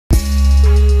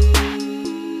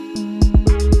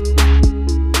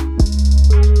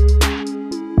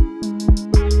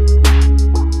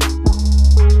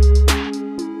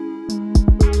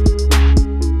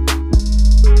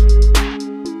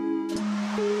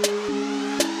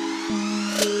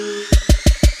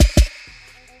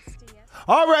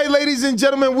All right, ladies and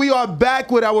gentlemen, we are back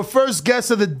with our first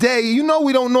guest of the day. You know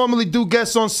we don't normally do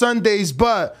guests on Sundays,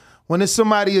 but when it's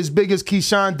somebody as big as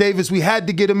Keyshawn Davis, we had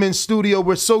to get him in studio.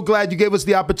 We're so glad you gave us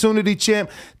the opportunity, champ.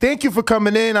 Thank you for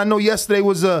coming in. I know yesterday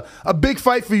was a big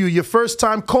fight for you. Your first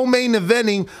time co-main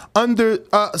eventing under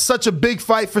such a big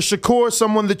fight for Shakur,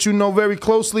 someone that you know very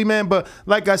closely, man. But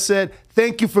like I said,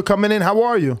 thank you for coming in. How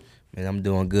are you? Man, I'm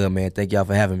doing good, man. Thank y'all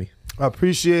for having me. I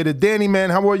appreciate it. Danny, man,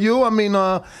 how are you? I mean,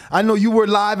 I know you were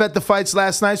live at the fights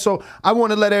last night, so I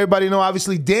want to let everybody know,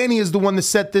 obviously, Danny is the one that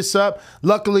set this up.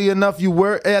 Luckily enough, you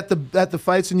were at the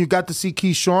fights and you got to see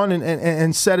Keyshawn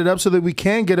and set it up so that we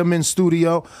can get him in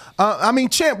studio. I mean,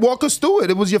 champ, walk us through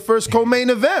it. It was your first co-main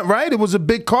event, right? It was a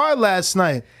big card last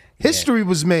night. History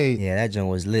was made. Yeah, that joint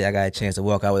was lit. I got a chance to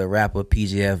walk out with a rapper,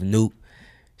 PGF Nuke.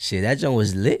 Shit, that joint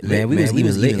was lit, man. We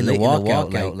was lit in the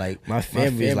walkout. Like my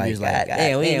family was like, God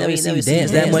damn, we ain't never seen you dance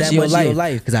that much in your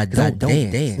life. Because I don't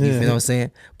dance. You feel what I'm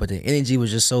saying? But the energy was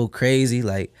just so crazy.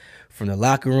 Like from the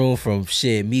locker room, from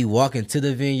shit, me walking to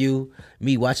the venue,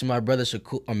 me watching my brother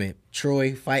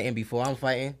Troy fighting before I'm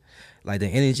fighting. Like the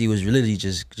energy was really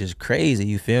just crazy.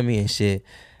 You feel me? And shit,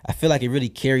 I feel like it really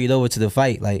carried over to the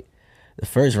fight. Like the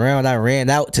first round, I ran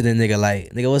out to the nigga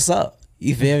like, nigga, what's up?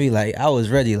 You feel me? Like I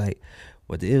was ready. Like.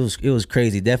 But it was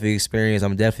crazy. Definitely experience.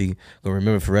 I'm definitely gonna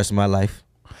remember for the rest of my life.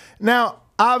 Now,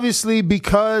 obviously,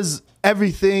 because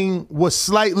everything was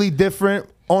slightly different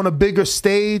on a bigger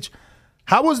stage,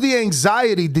 how was the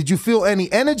anxiety? Did you feel any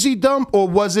energy dump, or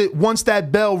was it once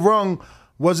that bell rung?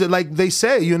 Was it like they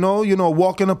say, you know, a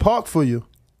walk in the park for you?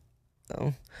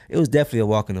 No, it was definitely a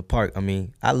walk in the park. I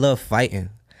mean, I love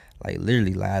fighting. Like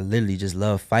I literally just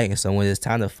love fighting. So when it's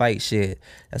time to fight, shit,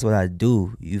 that's what I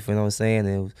do. You feel what I'm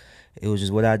saying? It was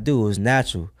just what I do. It was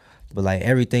natural. But like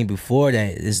everything before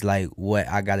that is like what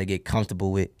I gotta get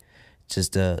comfortable with.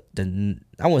 Just the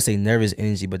I won't say nervous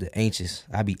energy, but the anxious.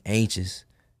 I be anxious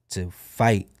to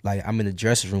fight. Like I'm in the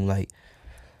dressing room like,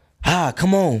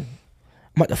 come on. I'm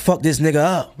about to fuck this nigga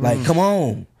up. Like, come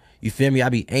on. You feel me? I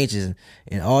be anxious.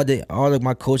 And all of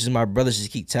my coaches, my brothers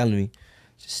just keep telling me,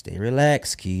 just stay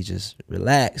relaxed, Key. Just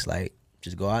relax. Like,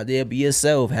 just go out there, be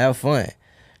yourself, have fun.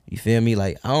 You feel me?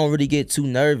 Like, I don't really get too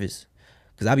nervous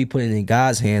because I be putting it in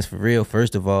God's hands for real,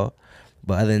 first of all.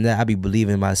 But other than that, I be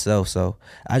believing in myself. So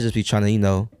I just be trying to, you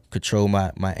know, control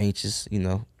my anxious, you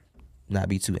know, not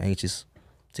be too anxious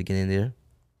to get in there.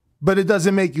 But it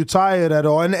doesn't make you tired at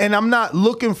all. And I'm not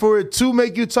looking for it to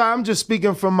make you tired. I'm just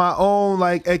speaking from my own,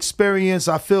 like, experience.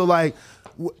 I feel like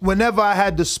whenever I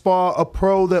had to spar a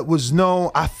pro that was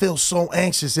known, I feel so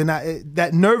anxious. And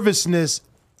that nervousness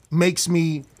makes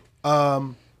me...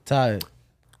 Tired.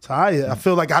 I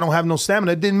feel like I don't have no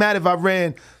stamina. It didn't matter if I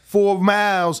ran 4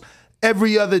 miles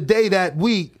every other day that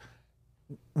week.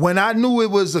 When I knew it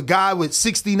was a guy with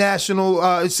 60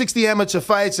 amateur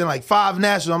fights and like 5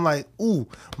 national, I'm like, ooh,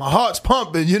 my heart's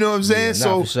pumping. You know what I'm saying? Yeah,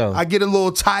 so sure. I get a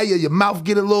little tired. Your mouth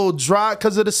get a little dry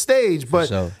because of the stage. But,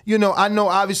 sure. You know, I know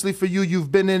obviously for you,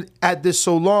 you've been at this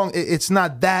so long, it's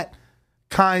not that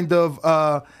kind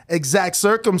of exact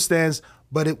circumstance.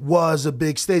 But it was a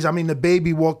big stage. I mean, the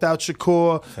baby walked out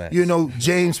Shakur. Facts. You know,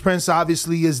 James Prince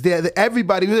obviously is there.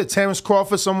 Everybody was there. Terrence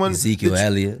Crawford, someone. Ezekiel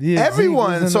Elliott. Yeah,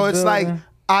 everyone. So it's like,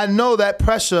 I know that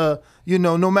pressure, you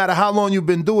know, no matter how long you've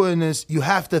been doing this, you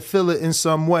have to feel it in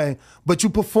some way. But you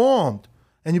performed.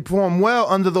 And you performed well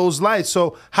under those lights.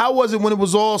 So how was it when it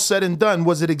was all said and done?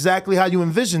 Was it exactly how you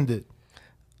envisioned it?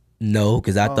 No,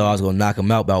 because I thought I was going to knock him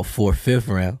out about 4th, 5th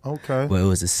round. Okay. But it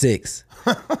was a 6th.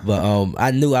 But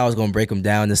I knew I was going to break him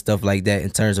down and stuff like that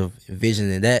in terms of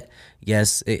envisioning that.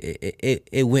 Yes,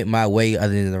 it went my way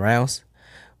other than the rounds.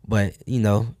 But, you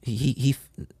know, he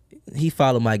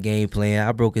followed my game plan.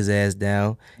 I broke his ass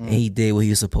down, and he did what he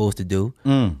was supposed to do.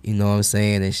 You know what I'm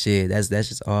saying? And shit, that's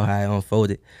just all how it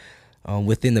unfolded.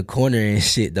 Within the corner and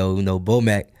shit, though, you know,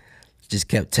 Bomac just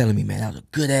kept telling me, man, that was a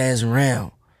good-ass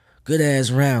round.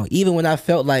 Good-ass round. Even when I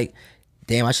felt like,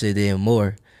 damn, I should have did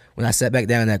more. When I sat back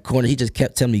down in that corner, he just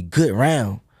kept telling me, good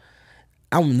round.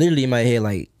 I'm literally in my head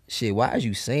like, shit, why are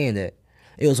you saying that?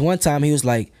 It was one time he was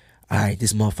like, all right,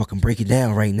 this motherfucker break it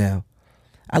down right now.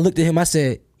 I looked at him, I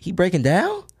said, he breaking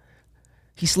down?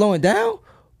 He slowing down?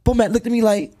 Bomac looked at me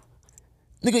like,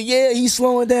 nigga, yeah, he's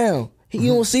slowing down.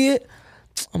 You don't see it?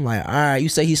 I'm like, all right, you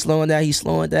say he's slowing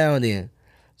down then.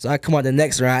 So I come out the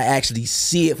next round, I actually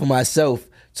see it for myself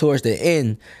towards the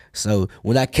end. So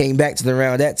when I came back to the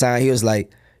round that time, he was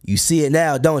like, you see it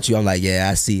now, don't you? I'm like, yeah,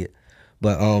 I see it.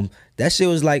 But that shit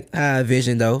was like how I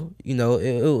envisioned though. You know,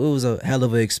 it was a hell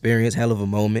of an experience, hell of a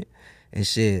moment. And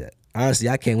shit, honestly,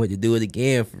 I can't wait to do it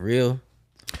again for real.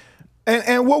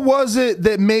 And what was it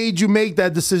that made you make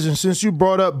that decision? Since you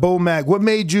brought up Bo Mac, what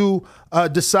made you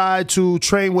decide to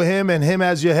train with him and him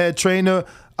as your head trainer?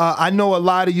 I know a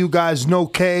lot of you guys know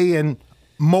K, and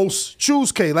most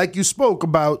choose K. Like you spoke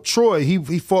about Troy,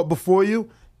 he fought before you.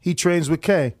 He trains with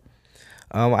K.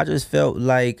 I just felt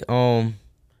like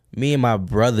me and my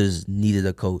brothers needed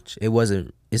a coach.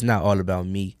 It's not all about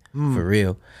me, for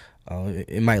real.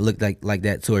 It might look like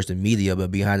that towards the media,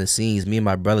 but behind the scenes, me and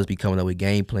my brothers be coming up with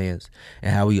game plans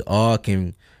and how we all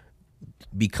can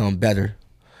become better,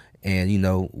 and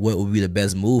what would be the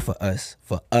best move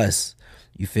for us.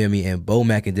 You feel me? And Bo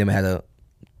Mac and them had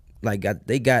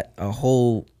they got a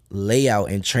whole layout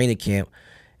in training camp.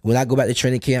 When I go back to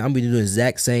training camp, I'm gonna be doing the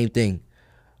exact same thing,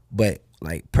 but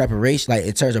preparation,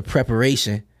 in terms of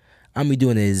preparation, I'm be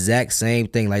doing the exact same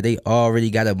thing. Like they already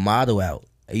got a model out.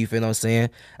 You feel what I'm saying?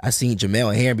 I seen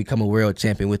Jamel Herring become a world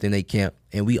champion within their camp,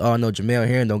 and we all know Jamel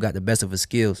Herring don't got the best of his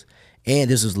skills, and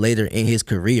this was later in his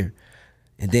career.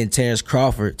 And then Terrence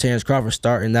Crawford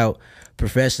starting out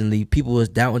professionally, people was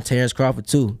doubting Terrence Crawford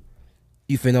too.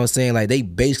 You feel what I'm saying? Like they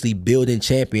basically building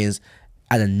champions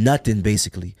out of nothing,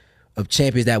 basically, of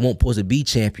champions that won't supposed to be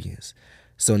champions.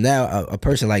 So now a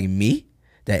person like me,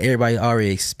 that everybody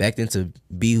already expecting to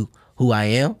be who I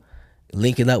am,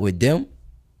 linking up with them,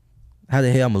 how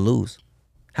the hell I'm gonna lose?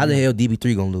 How the hell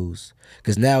DB3 gonna lose?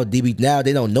 Because now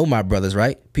they don't know my brothers,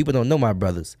 right? People don't know my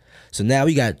brothers. So now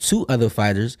we got two other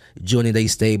fighters joining their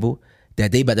stable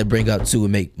that they about to bring up too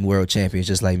and make world champions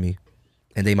just like me.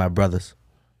 And they my brothers.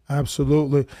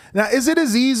 Absolutely. Now, is it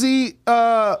as easy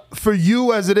for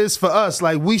you as it is for us?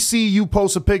 Like, we see you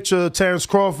post a picture of Terrence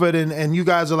Crawford and you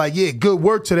guys are like, yeah, good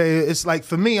work today. It's like,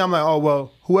 for me, I'm like, oh,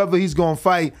 well, whoever he's going to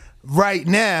fight right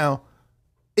now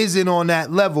isn't on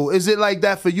that level. Is it like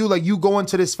that for you? Like, you go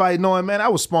into this fight knowing, man, I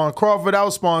was sparring Crawford, I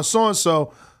was sparring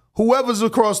so-and-so. Whoever's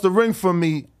across the ring from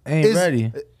me ain't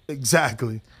ready.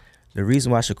 Exactly. The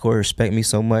reason why Shakur respect me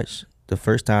so much, the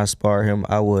first time I sparred him,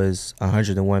 I was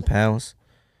 101 pounds.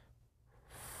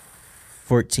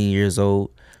 14 years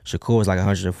old. Shakur was like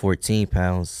 114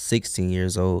 pounds, 16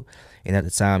 years old. And at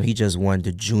the time, he just won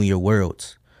the Junior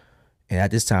Worlds. And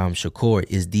at this time, Shakur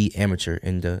is the amateur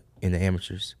in the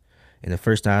amateurs. And the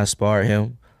first time I sparred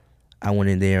him, I went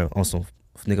in there on some,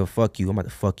 nigga, fuck you. I'm about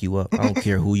to fuck you up. I don't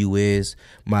care who you is.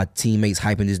 My teammates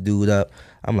hyping this dude up.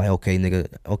 I'm like, okay, nigga,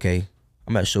 okay.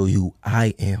 I'm about to show you who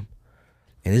I am.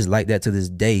 And it's like that to this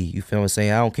day. You feel what I'm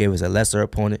saying? I don't care if it's a lesser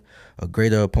opponent, a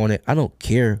greater opponent. I don't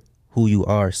care who you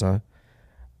are, son.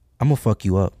 I'm gonna fuck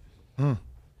you up.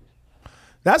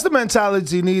 That's the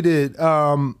mentality needed,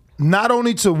 not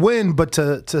only to win, but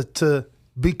to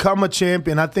become a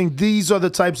champion. I think these are the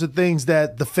types of things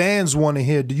that the fans want to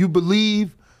hear. Do you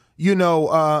believe,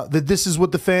 that this is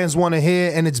what the fans want to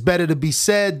hear, and it's better to be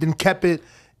said than kept it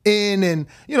in? And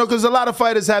because a lot of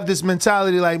fighters have this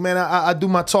mentality like, man, I do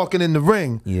my talking in the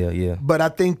ring. Yeah. But I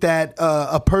think that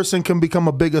a person can become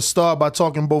a bigger star by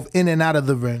talking both in and out of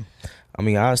the ring. I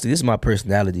mean, honestly, this is my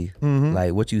personality.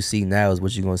 Like, what you see now is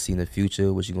what you're going to see in the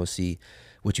future, what you're going to see,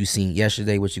 what you seen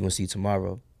yesterday, what you're going to see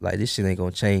tomorrow. Like, this shit ain't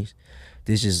going to change.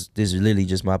 This is literally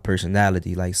just my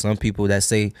personality. Like, some people that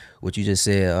say what you just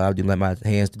said, I do let my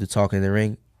hands do the talking in the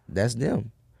ring, that's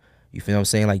them. You feel what I'm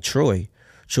saying? Like, Troy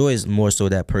is more so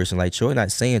that person. Like, Troy not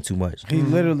saying too much. He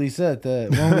literally said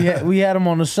that. When we had him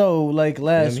on the show like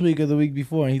last week or the week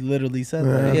before, and he literally said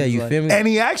that. Yeah, you feel me? And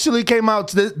he actually came out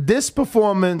to this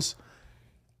performance.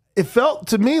 It felt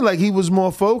to me like he was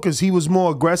more focused. He was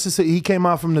more aggressive. He came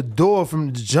out from the door, from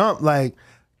the jump, like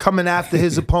coming after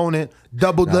his opponent,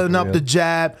 doubling up the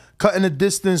jab, cutting the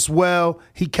distance well.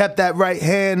 He kept that right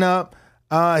hand up.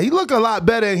 He looked a lot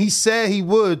better, and he said he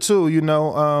would too,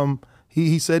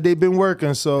 He said they've been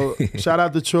working, so shout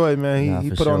out to Troy, man.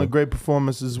 He put on a great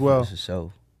performance as well. For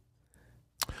sure.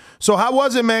 So how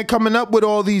was it, man, coming up with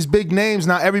all these big names?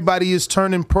 Now everybody is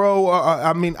turning pro.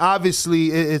 I mean,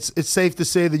 obviously, it's safe to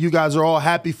say that you guys are all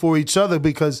happy for each other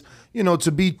because,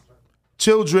 to be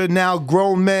children, now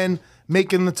grown men,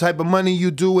 making the type of money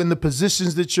you do in the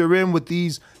positions that you're in with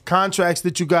these contracts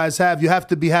that you guys have, you have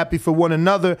to be happy for one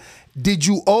another. Did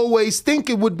you always think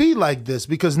it would be like this?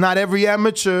 Because not every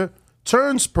amateur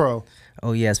turns pro.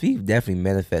 Oh yes, we definitely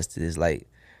manifested this. Like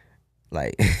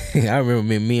I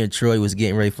remember me and Troy was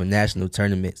getting ready for national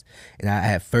tournaments, and I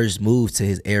had first moved to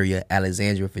his area,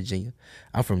 Alexandria, Virginia.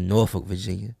 I'm from Norfolk,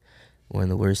 Virginia, one of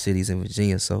the worst cities in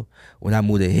Virginia. So when I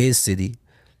moved to his city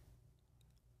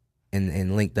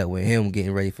and linked up with him,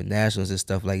 getting ready for nationals and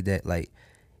stuff like that, like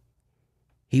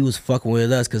he was fucking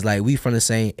with us because like we from the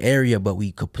same area, but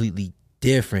we completely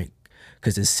different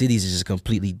because the cities is just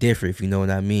completely different, if you know what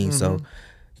I mean. So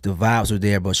the vibes were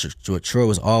there, but Troy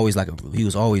was always he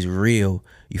was always real.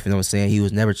 You feel what I'm saying? He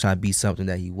was never trying to be something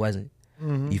that he wasn't.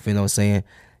 You feel what I'm saying?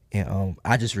 And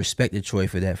I just respected Troy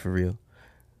for that, for real.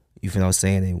 You feel what I'm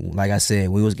saying? And like I said,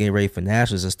 we was getting ready for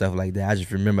nationals and stuff like that. I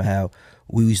just remember how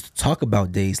we used to talk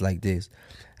about days like this.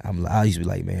 I used to be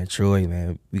like, man, Troy,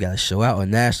 man, we gotta show out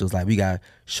on nationals. Like, we gotta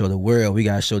show the world. We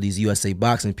gotta show these USA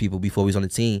boxing people before we was on the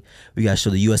team. We gotta show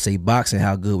the USA boxing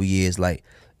how good we is. Like,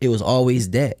 it was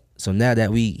always that. So now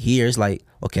that we here, it's like,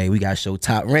 okay, we gotta show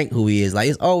Top Rank who he is. Like,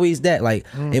 it's always that. Like,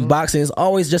 in boxing, it's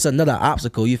always just another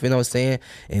obstacle. You feel what I'm saying?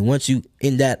 And once you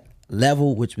in that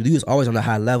level, which we was always on a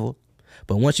high level,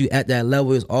 but once you at that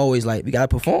level, it's always like, we gotta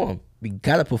perform. We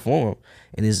gotta perform.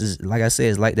 And it's just, like I said,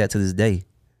 it's like that to this day.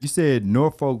 You said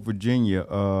Norfolk, Virginia.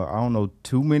 I don't know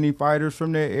too many fighters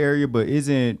from that area, but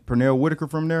isn't Pernell Whitaker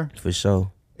from there? For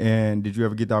sure. And did you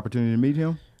ever get the opportunity to meet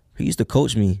him? He used to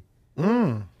coach me.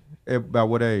 About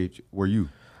what age were you?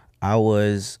 I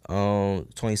was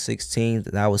 2016,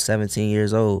 and I was 17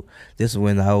 years old. This is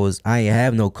when I ain't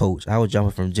have no coach. I was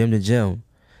jumping from gym to gym.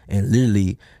 And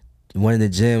literally, one of the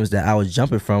gyms that I was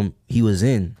jumping from, he was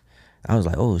in. I was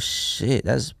like, oh shit,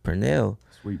 that's Pernell.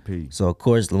 Sweet pea. So of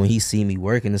course, when he see me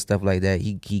working and stuff like that,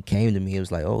 he came to me. It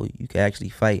was like, oh, you can actually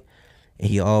fight. And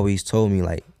he always told me,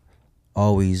 like,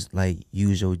 always, like,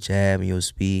 use your jab and your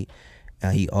speed.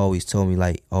 And he always told me,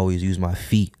 like, always use my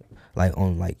feet, like,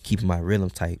 on, like, keeping my rhythm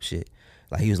type shit.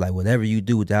 Like, he was like, whatever you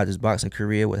do without this boxing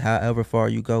career, with however far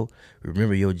you go,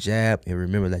 remember your jab and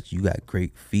remember that you got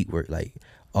great feet work. Like,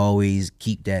 always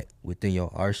keep that within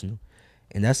your arsenal.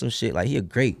 And that's some shit, like, he a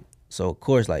great. So of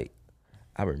course, like,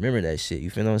 I remember that shit. You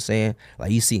feel what I'm saying?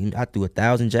 Like, you see me, I threw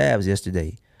 1,000 jabs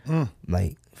yesterday.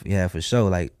 Like, yeah, for sure.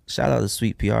 Like, shout out to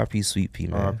Sweet P, RP Sweet P,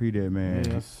 man. RP that, man.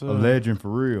 Yes, a legend for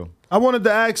real. I wanted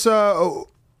to ask,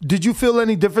 did you feel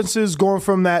any differences going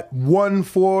from that 1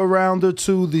 4-rounder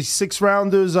to the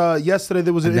 6-rounders? Yesterday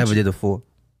there was an I never did a 4.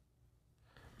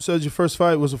 Said your first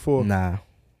fight was a 4. Nah.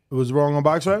 It was wrong on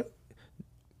BoxRec?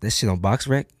 That shit on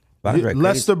BoxRec? BoxRec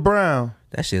Lester crazy. Brown.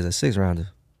 That shit is a 6-rounder.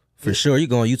 For sure. You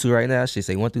go on YouTube right now, shit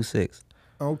say 1 through 6.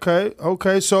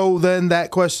 Okay. So then that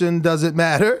question doesn't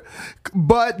matter.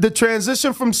 But the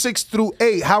transition from 6 through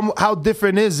 8, how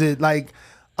different is it? Like,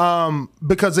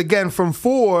 because again, from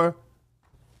 4,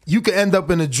 you could end up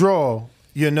in a draw.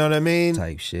 You know what I mean?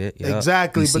 Type shit. Yep.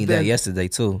 Exactly. We seen that yesterday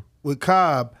too. With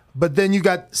Cobb. But then you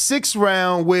got 6th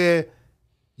round where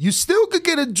you still could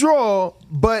get a draw,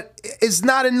 but it's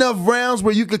not enough rounds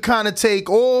where you could kind of take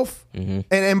off.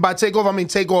 And by take off, I mean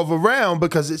take off a round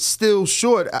because it's still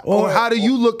short. Or how do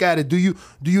you look at it? Do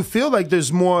you feel like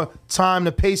there's more time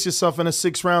to pace yourself in a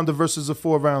 6-rounder versus a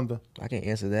 4-rounder? I can't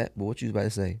answer that, but what you was about to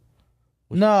say?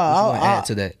 I'll add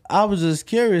to that. I was just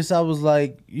curious. I was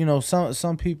like, you know,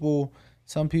 some people,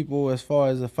 as far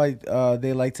as a fight,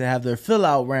 they like to have their fill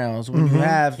out rounds. When you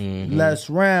have less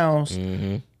rounds,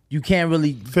 you can't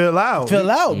really fill out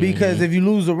because if you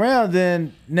lose a round,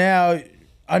 then now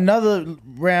another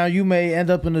round you may end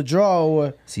up in a draw.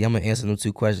 Or see, I'm gonna answer them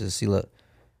 2 questions. See, look,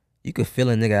 you could fill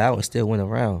a nigga out and still win a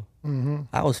round.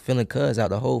 I was filling Cuz out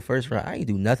the whole first round. I ain't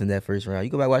do nothing that first round.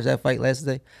 You go back and watch that fight last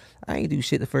day. I ain't do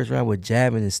shit the first round with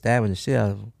jabbing and stabbing the shit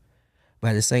out of him.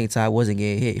 But at the same time, I wasn't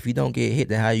getting hit. If you don't get hit,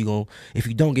 then how you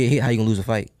gonna lose a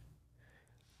fight?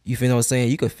 You feel what I'm saying?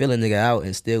 You could fill a nigga out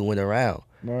and still win a round.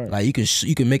 Right. Like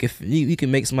you can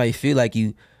make somebody feel like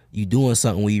you doing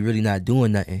something when you really not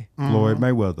doing nothing. Floyd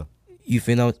Mayweather. You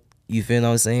feel what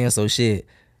I'm saying? So shit.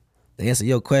 To answer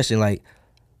your question, like,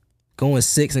 going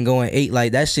 6 and going 8,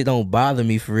 like, that shit don't bother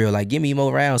me for real. Like, give me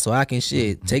more rounds so I can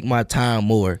take my time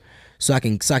more, so I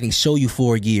can show you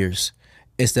 4 gears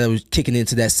instead of kicking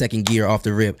into that 2nd gear off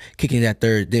the rip, kicking that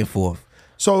 3rd, then 4th.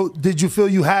 So did you feel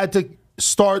you had to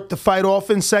start the fight off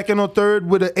in 2nd or 3rd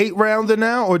with an 8-rounder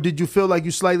now, or did you feel like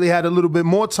you slightly had a little bit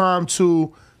more time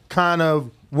to kind of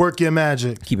work your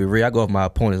magic? Keep it real. I go off my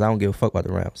opponents. I don't give a fuck about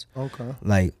the rounds. Okay.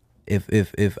 Like,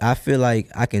 if I feel like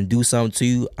I can do something to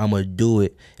you, I'm going to do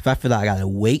it. If I feel like I got to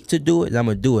wait to do it, then I'm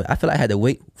going to do it. I feel like I had to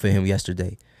wait for him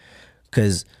yesterday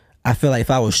because I feel like if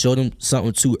I would show him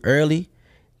something too early,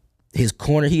 his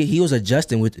corner, he was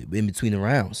adjusting in between the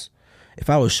rounds. If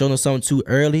I would show him something too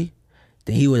early,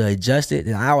 then he would adjust it,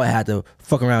 then I would have to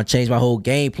fuck around and change my whole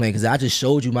game plan because I just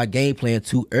showed you my game plan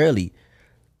too early.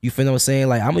 You feel what I'm saying?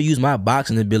 Like, I'm going to use my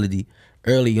boxing ability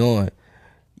early on,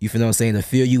 you feel what I'm saying, to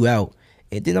feel you out.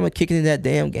 And then I'm going to kick into that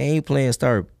damn game plan,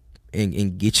 start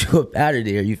and get you up out of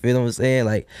there. You feel what I'm saying?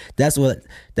 Like, that's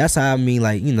how I mean,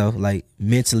 like, you know, like,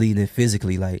 mentally and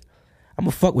physically. Like, I'm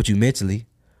going to fuck with you mentally.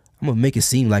 I'm going to make it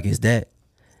seem like it's that.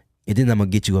 And then I'm going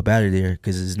to get you up out of there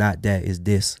because it's not that, it's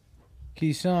this.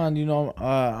 Keyshawn, you know,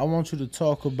 I want you to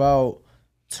talk about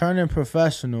turning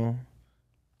professional,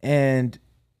 and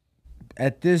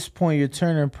at this point you're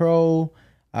turning pro,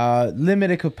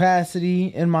 limited capacity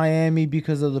in Miami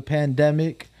because of the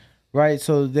pandemic, right?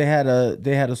 So they had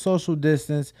a social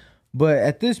distance, but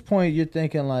at this point you're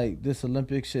thinking like this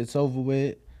Olympic shit's over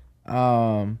with,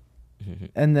 and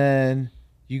then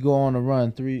you go on a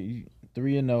run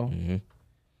 3-0,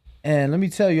 and let me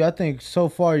tell you, I think so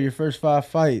far your first 5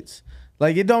 fights,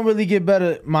 like it don't really get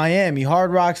better. Miami,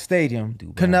 Hard Rock Stadium,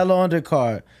 Dubai. Canelo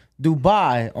undercard.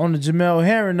 Dubai on the Jamel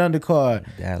Herring undercard.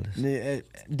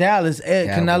 Dallas at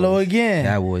Canelo again.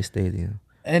 Cowboy Stadium.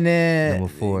 And then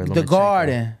number 4, the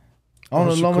Garden on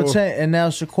the Lomachenko, and now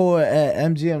Shakur at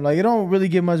MGM. Like it don't really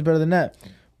get much better than that.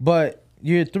 But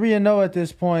you're 3-0 at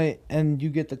this point, and you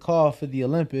get the call for the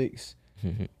Olympics.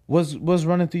 What's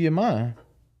running through your mind?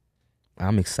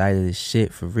 I'm excited as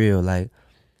shit for real. Like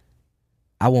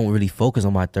I won't really focus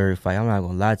on my 3rd fight. I'm not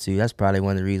gonna lie to you. That's probably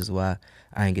one of the reasons why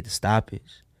I didn't get the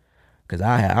stoppage. Cause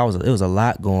it was a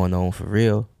lot going on for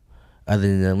real. Other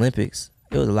than the Olympics,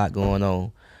 it was a lot going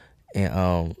on.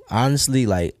 And honestly,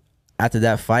 like after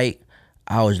that fight,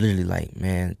 I was literally like,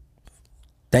 man,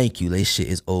 thank you. This shit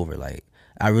is over. Like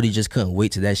I really just couldn't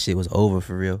wait till that shit was over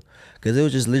for real. Cause it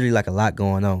was just literally like a lot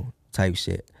going on type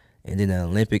shit. And then the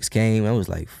Olympics came. I was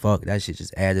like, fuck, that shit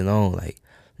just added on. Like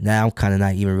now I'm kind of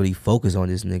not even really focused on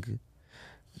this nigga.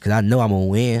 Cause I know I'm gonna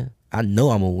win.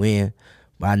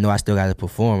 But I know I still got to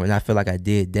perform, and I feel like I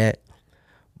did that.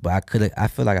 But I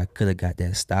feel like I could have got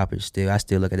that stoppage still. I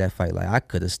still look at that fight like I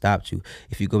could have stopped you.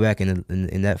 If you go back in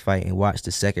that fight and watch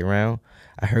the 2nd round,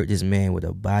 I hurt this man with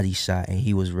a body shot, and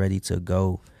he was ready to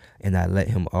go, and I let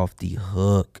him off the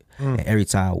hook. And every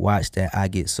time I watch that, I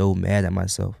get so mad at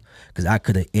myself because I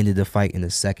could have ended the fight in the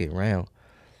 2nd round.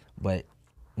 But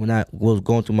when I was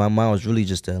going through my mind, it was really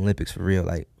just the Olympics for real,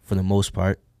 like for the most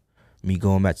part. Me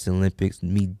going back to the Olympics,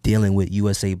 me dealing with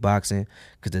USA Boxing,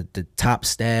 because the top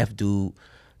staff dude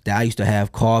that I used to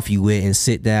have coffee with and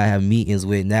sit down, have meetings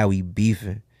with, now we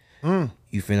beefing.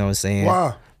 You feel what I'm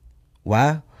saying?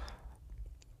 Why?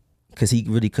 Because he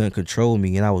really couldn't control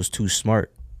me, and I was too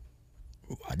smart.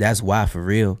 That's why, for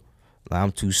real. Like,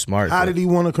 I'm too smart. How did he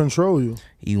want to control you?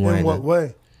 In what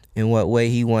way? In what way?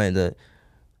 He wanted to,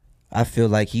 I feel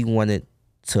like he wanted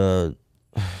to...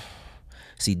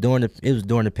 See, it was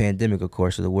during the pandemic, of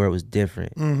course, so the world was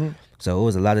different. So it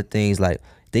was a lot of things like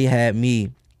they had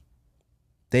the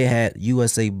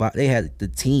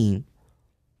team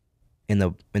in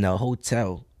a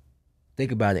hotel.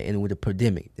 Think about it, in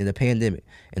the pandemic,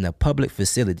 in a public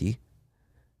facility,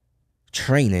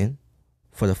 training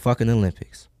for the fucking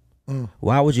Olympics.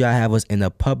 Why would y'all have us in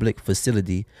a public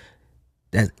facility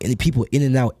that's people in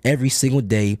and out every single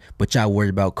day, but y'all worried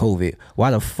about COVID?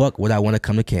 Why the fuck would I want to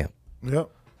come to camp?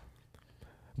 Yep.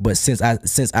 But since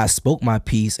I spoke my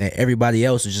piece and everybody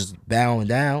else was just bowing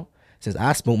down, since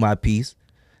I spoke my piece,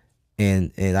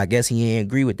 and I guess he ain't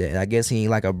agree with that. I guess he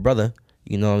ain't like a brother,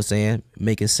 you know what I'm saying,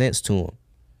 making sense to him.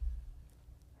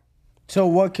 So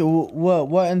what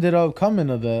ended up coming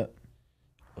of that?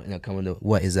 Coming to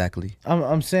what exactly?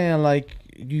 I'm saying, like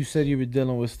you said, you were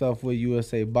dealing with stuff with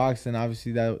USA Boxing.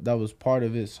 Obviously, that was part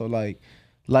of it. So like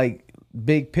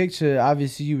big picture,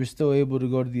 obviously you were still able to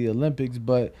go to the Olympics,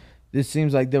 but it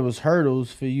seems like there was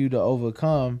hurdles for you to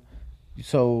overcome.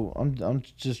 So I'm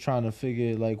just trying to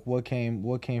figure like what came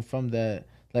from that.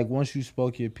 Like once you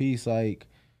spoke your piece, like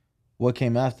what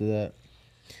came after that?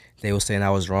 They were saying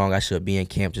I was wrong. I should be in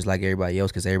camp just like everybody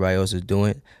else because everybody else is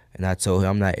doing it. And I told him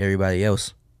I'm not everybody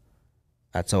else.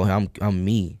 I told him I'm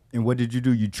me. And what did you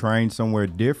do? You trained somewhere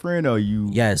different, or you?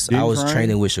 Yes, I was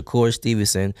training with Shakur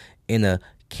Stevenson in a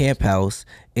camp house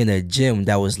in a gym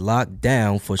that was locked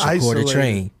down for Shakur to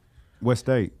train. What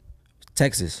state?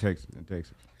 Texas. Texas.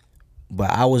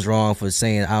 But I was wrong for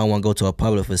saying I don't want to go to a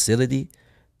public facility.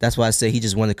 That's why I said he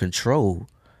just wanted control.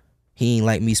 He ain't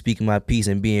like me speaking my piece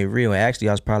and being real. And actually,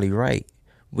 I was probably right,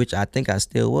 which I think I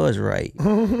still was right.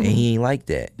 And he ain't like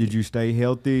that. Did you stay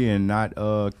healthy and not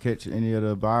catch any of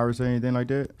the virus or anything like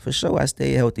that? For sure, I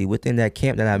stayed healthy. Within that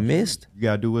camp that I missed. You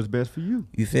got to do what's best for you.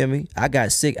 You feel me? I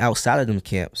got sick outside of them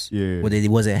camps. Yeah. When they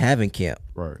wasn't having camp.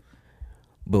 Right.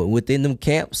 But within them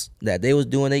camps that they was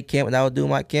doing their camp and I was doing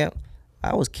my camp,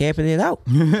 I was camping it out.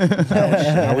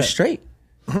 I was straight.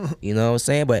 You know what I'm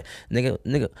saying? But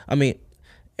nigga, I mean,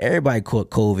 everybody caught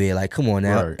COVID. Like, come on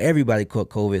now. Right. Everybody caught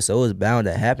COVID, so it was bound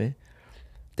to happen.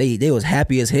 They was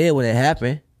happy as hell when it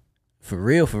happened. For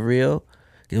real.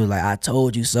 It was like, I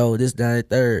told you so, this, that, and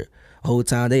third. Whole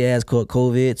time they ass caught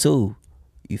COVID too.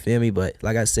 You feel me? But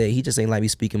like I said, he just ain't like me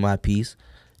speaking my piece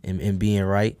and being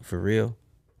right, for real.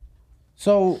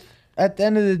 So at the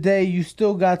end of the day, you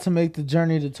still got to make the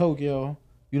journey to Tokyo,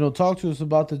 talk to us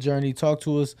about the journey. Talk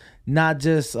to us not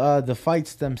just the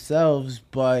fights themselves,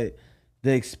 but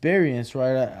the experience,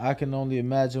 right? I can only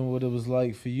imagine what it was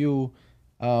like for you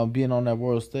being on that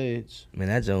world stage. Man,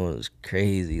 that joint was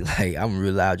crazy. Like, I'm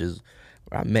real loud.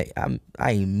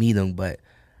 I ain't meet him, but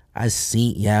I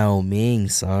seen Yao Ming,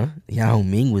 son. Yao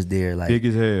Ming was there, like Big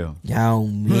as hell. Yao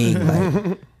Ming,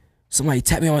 like somebody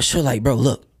tapped me on my shoulder, like, bro,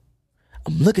 look.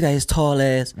 I'm looking at his tall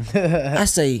ass. I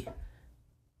say,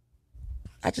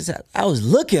 I was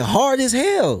looking hard as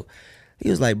hell. He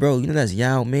was like, bro, you know that's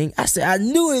Yao Ming? I said, I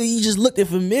knew it. He just looked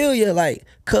familiar, like,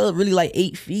 cuz really like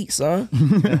 8 feet, son.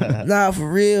 Nah, for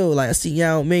real. Like, I see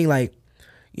Yao Ming, like,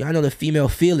 I know the female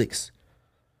Felix.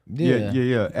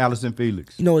 Yeah. Allison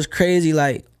Felix. You know, it's crazy.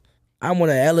 Like, I'm on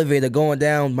an elevator going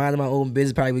down, minding my own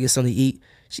business, probably gonna get something to eat.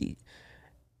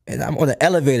 And I'm on the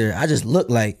elevator. I just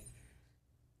look like,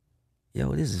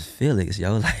 yo, this is Felix,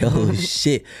 yo. Like, oh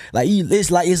shit. Like, it's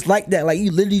like that. Like,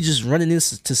 you literally just running into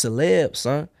celebs,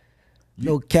 son.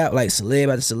 No cap, like celeb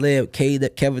after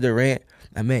celeb, Kevin Durant.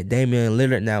 I met Damian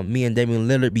Lillard. Now me and Damian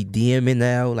Lillard be DMing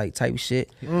now, like type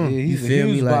shit. Yeah, he's you feel a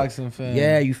huge me? Like, boxing fan.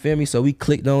 Yeah, you feel me? So we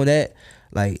clicked on that.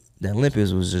 Like, the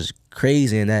Olympics was just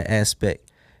crazy in that aspect.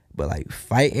 But like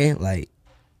fighting, like,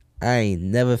 I ain't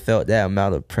never felt that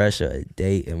amount of pressure a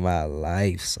day in my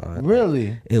life, son.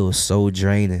 Really? It was so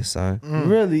draining, son.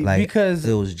 Really? Like, Because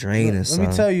it was draining, son. Let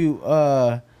me tell you,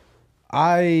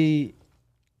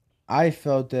 I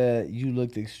felt that you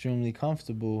looked extremely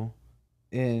comfortable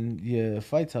in your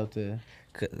fights out there.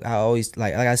 I always,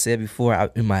 like I said before, I'm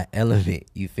in my element.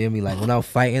 You feel me? Like, when I'm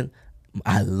fighting,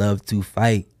 I love to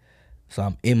fight. So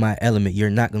I'm in my element. You're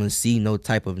not going to see no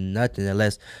type of nothing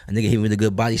unless a nigga hit me with a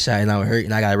good body shot and I'm hurt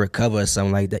and I got to recover or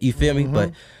something like that. You feel me?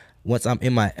 But once I'm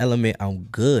in my element, I'm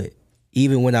good.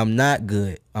 Even when I'm not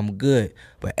good, I'm good.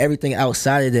 But everything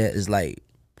outside of that is like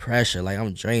pressure. Like,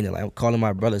 I'm draining. Like, I'm calling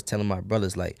my brothers, telling my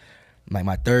brothers, like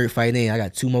my third fight in, I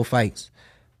got 2 more fights.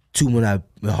 2 more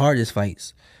the hardest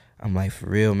fights. I'm like, for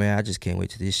real, man, I just can't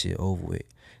wait till this shit over with.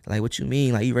 Like, what you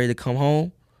mean? Like, you ready to come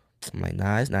home? I'm like,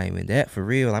 nah, it's not even that, for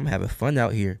real. I'm having fun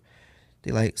out here.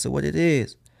 They like, so what it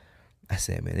is? I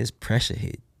said, man, this pressure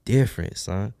hit different,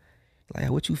 son. Like,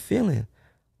 what you feeling?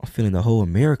 I'm feeling the whole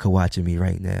America watching me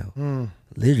right now.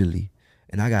 Literally.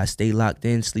 And I gotta stay locked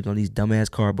in, sleeping on these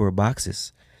dumbass cardboard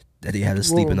boxes that they had us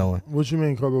sleeping on. What you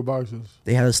mean cardboard boxes?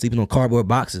 They had us sleeping on cardboard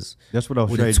boxes. That's what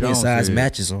with the twin size said.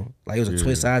 matches on. Like, it was a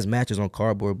twin size matches on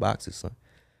cardboard boxes, son.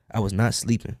 I was not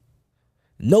sleeping.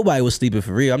 Nobody was sleeping,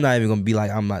 for real. I'm not even gonna be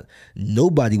like, I'm not.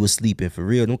 Nobody was sleeping, for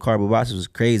real. Them cardboard boxes was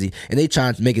crazy. And they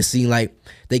trying to make it seem like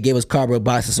they gave us cardboard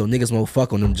boxes so niggas won't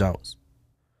fuck on them joints.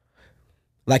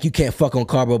 Like, you can't fuck on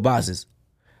cardboard boxes.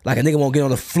 Like, a nigga won't get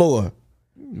on the floor.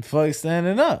 Fuck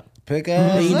standing up. Pick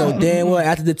ass You know damn well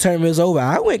after the tournament was over,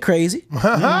 I went crazy.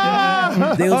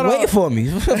 They was waiting for me.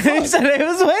 He said they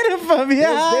was waiting for me. They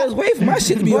was waiting for my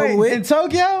shit to be over with. In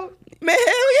Tokyo? Man,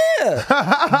 hell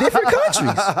yeah. Different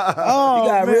countries. Oh, you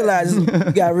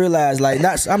gotta realize, like,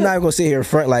 I'm not gonna sit here in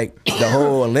front like the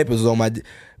whole Olympics was on my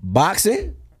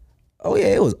boxing. Oh yeah,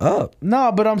 it was up.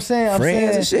 No, but I'm saying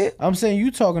and shit. I'm saying you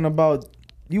talking about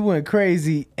you went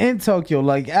crazy in Tokyo,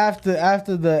 like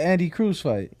after the Andy Cruz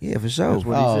fight. Yeah, for sure. That's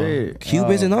what he said.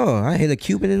 Cubans and all. I hit a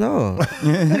Cuban and all.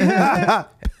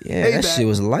 Yeah, that shit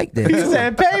was like that. He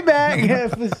said payback. Yeah,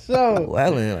 for sure.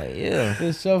 Well, like, yeah.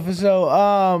 For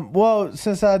sure. Well,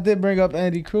 since I did bring up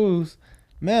Andy Cruz,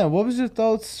 man, what was your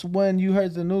thoughts when you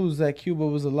heard the news that Cuba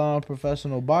was allowing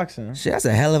professional boxing? Shit, that's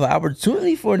a hell of an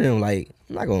opportunity for them. Like,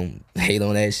 I'm not gonna hate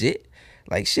on that shit.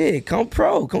 Like, shit, come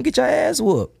pro. Come get your ass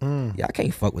whooped. Y'all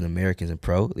can't fuck with Americans in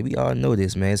pro. We all know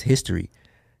this, man. It's history.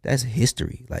 That's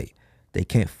history. Like, they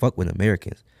can't fuck with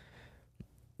Americans.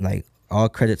 Like, all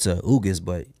credit to Ugas,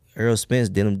 but Earl Spence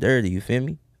did him dirty, you feel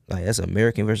me? Like, that's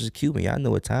American versus Cuban. Y'all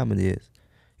know what time it is.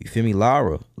 You feel me?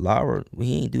 Lara,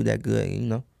 he ain't do that good, you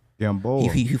know? Damn boy.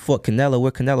 He fought Canelo.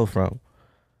 Where Canelo from?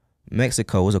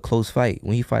 Mexico. It was a close fight.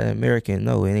 When he fight an American,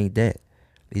 no, it ain't that.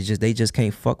 They just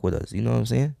can't fuck with us. You know what I'm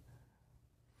saying?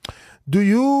 Do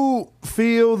you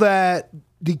feel that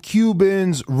the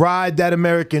Cubans ride that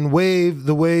American wave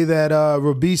the way that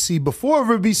Robisi, before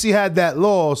Robisi had that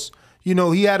loss, you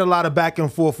know, he had a lot of back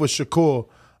and forth with Shakur.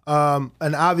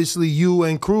 And obviously you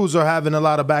and Cruz are having a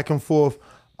lot of back and forth.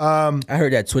 I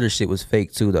heard that Twitter shit was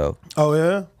fake too, though. Oh,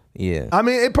 yeah? Yeah. I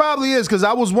mean, it probably is, because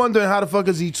I was wondering how the fuck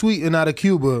is he tweeting out of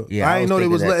Cuba. Yeah, I didn't know they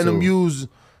was letting him use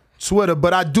Twitter,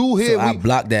 but I do hear. So I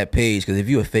blocked that page, because if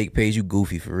you a fake page, you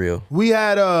goofy for real. We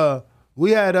had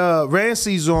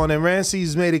Rancies on, and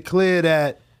Rancies made it clear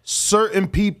that certain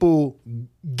people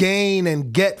gain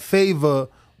and get favor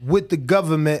with the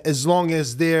government as long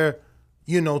as they're,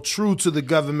 true to the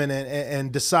government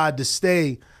and decide to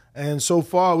stay. And so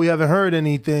far, we haven't heard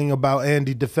anything about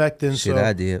Andy defecting. Shit,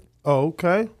 I did. Oh,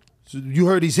 okay. So you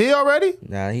heard he's here already?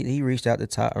 Nah, he reached out to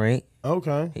Top Rank.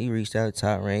 Okay. He reached out to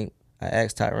Top Rank. I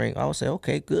asked Top Rank. I would say,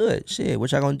 okay, good. Shit,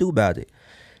 what y'all gonna do about it?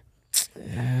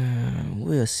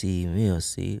 We'll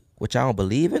see. What, y'all don't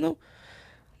believe in him?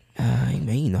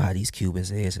 Man, you know how these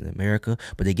Cubans is in America.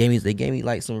 But they gave me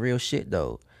like some real shit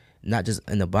though. Not just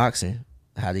in the boxing,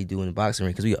 how they do in the boxing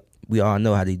ring, because we all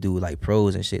know how they do like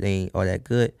pros and shit. They ain't all that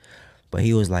good. But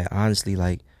he was like, honestly,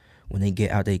 like, when they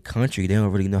get out their country, they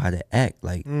don't really know how to act.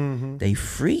 Like, they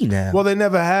free now. Well, they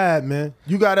never had, man.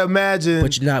 You gotta imagine.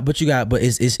 But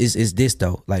it's this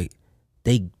though. Like,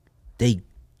 they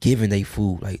giving they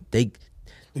food. Like, the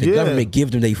government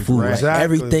give them their food. Right. Exactly.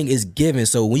 Everything is given.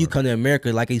 So when you come to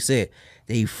America, like he said,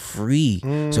 they free.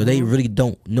 So they really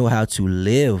don't know how to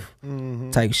live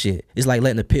type shit. It's like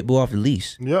letting a pit bull off the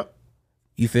leash. Yep.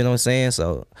 You feel what I'm saying?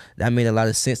 So that made a lot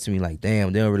of sense to me. Like,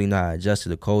 damn, they don't really know how to adjust to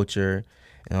the culture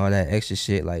and all that extra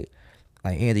shit. Like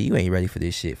Andy, you ain't ready for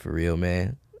this shit for real,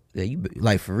 man. Yeah,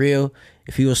 like for real,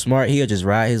 if he was smart, he'll just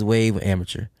ride his wave with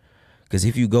amateur. Cause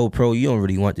if you go pro, you don't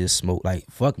really want this smoke. Like,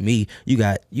 fuck me. You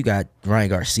got Ryan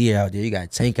Garcia out there. You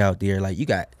got Tank out there. Like, you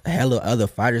got hella other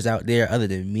fighters out there other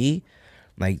than me.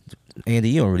 Like, Andy,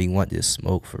 you don't really want this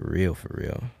smoke for real.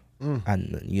 You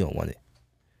don't want it.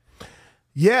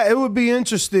 Yeah, it would be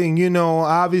interesting.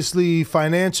 Obviously,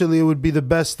 financially, it would be the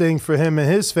best thing for him and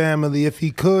his family if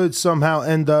he could somehow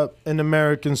end up in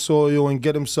American soil and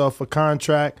get himself a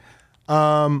contract.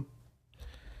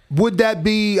 Would that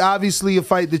be, obviously, a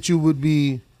fight that you would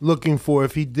be looking for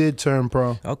if he did turn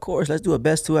pro? Of course. Let's do a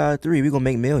best 2 out of 3. We're going to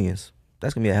make millions.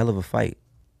 That's going to be a hell of a fight.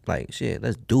 Like, shit,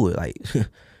 let's do it. Like,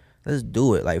 let's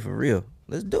do it. Like, for real.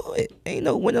 Let's do it. Ain't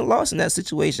no win or loss in that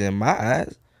situation in my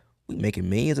eyes. We making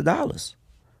millions of dollars.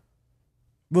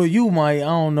 Well, you might. I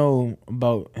don't know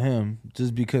about him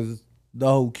just because the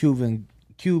whole Cuban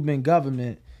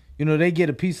government, they get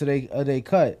a piece of they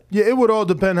cut. Yeah, it would all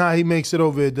depend how he makes it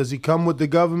over here. Does he come with the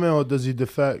government or does he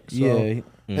defect? So, yeah.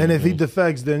 And if he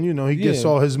defects, then, he gets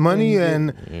all his money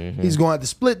and he's going to have to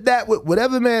split that with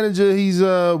whatever manager he's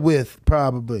with,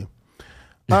 probably.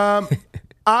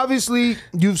 Obviously,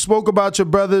 you've spoke about your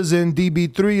brothers, and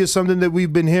DB3 is something that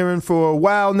we've been hearing for a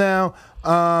while now.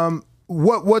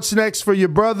 What's next for your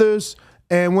brothers,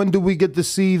 and when do we get to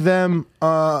see them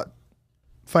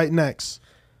fight next?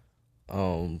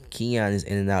 Keon is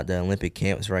in and out the Olympic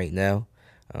camps right now.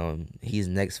 His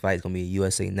next fight is going to be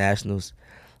USA Nationals.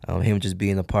 Him just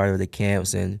being a part of the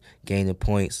camps and gaining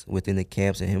points within the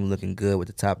camps and him looking good with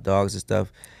the top dogs and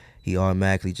stuff, he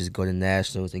automatically just go to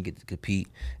Nationals and get to compete,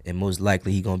 and most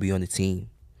likely he going to be on the team.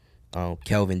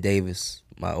 Kelvin Davis,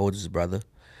 my oldest brother,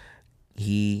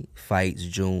 he fights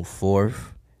June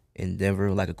 4th in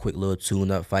Denver, like a quick little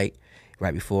tune-up fight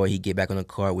right before he get back on the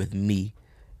card with me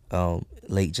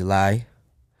late July.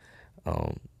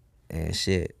 And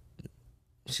shit,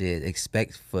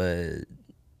 expect for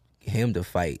him to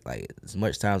fight like as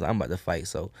much time as I'm about to fight.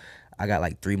 So I got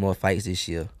like 3 more fights this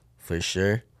year for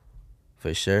sure.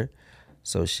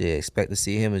 So shit, expect to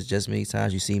see him as just many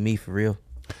times you see me for real.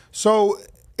 So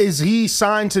is he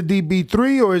signed to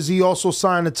DB3 or is he also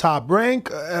signed to Top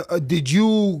Rank? Did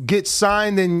you get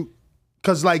signed in,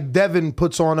 because like Devin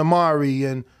puts on Amari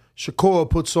and Shakur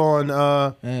puts on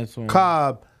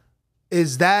Cobb.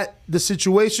 Is that the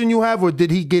situation you have, or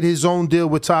did he get his own deal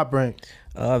with Top Rank?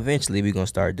 Eventually we're going to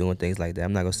start doing things like that.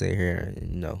 I'm not going to sit here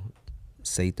and,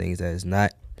 say things that it's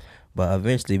not. But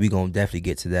eventually we're going to definitely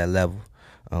get to that level.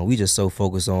 We just so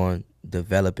focused on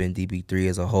developing DB3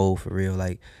 as a whole for real.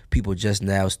 Like, people just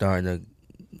now starting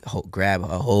to grab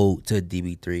a hold to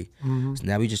DB3. So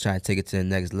now we just trying to take it to the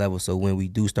next level, so when we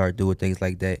do start doing things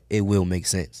like that, it will make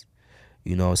sense.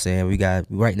 You know what I'm saying?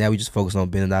 Right now we just focus on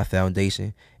building our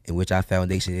foundation, in which our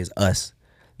foundation is us.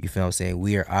 You feel what I'm saying?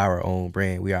 We are our own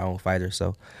brand. We are our own fighter.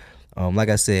 So, like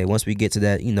I said, once we get to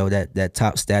that, that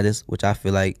top status, which I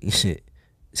feel like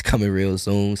it's coming real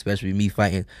soon, especially me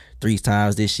fighting 3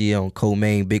 times this year on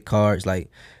co-main big cards. Like,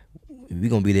 we're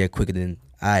going to be there quicker than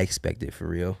I expected for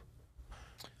real.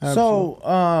 Absolutely.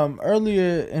 So,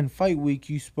 earlier in fight week,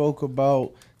 you spoke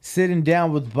about sitting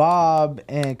down with Bob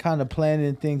and kind of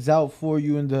planning things out for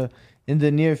you in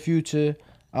the near future.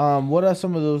 What are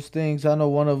some of those things? I know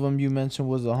one of them you mentioned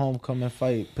was a homecoming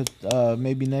fight,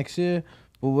 maybe next year.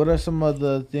 But what are some of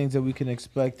the things that we can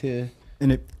expect here?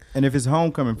 And if it's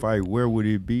homecoming fight, where would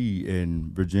it be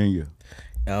in Virginia?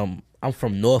 I'm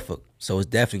from Norfolk, so it's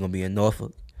definitely gonna be in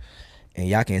Norfolk, and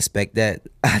y'all can expect that.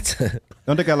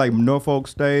 Don't they got like Norfolk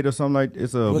State or something like?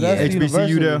 It's a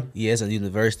HBCU there. Yeah, it's a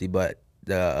university, but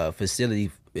the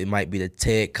facility. It might be the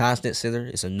Ted Constant Center.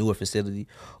 It's a newer facility,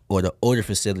 or the older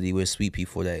facility with Sweet Pea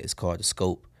for that. It's called the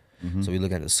Scope. So we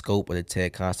looking at the Scope of the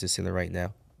Ted Constant Center right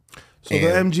now. So the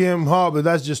MGM Harbor,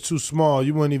 that's just too small.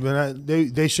 You wouldn't even.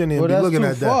 They shouldn't even be looking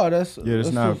at far. that.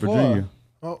 That's not Virginia.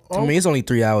 Oh, I mean, it's only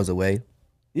 3 hours away.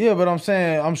 Yeah, but I'm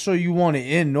saying, I'm sure you want it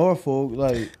in Norfolk,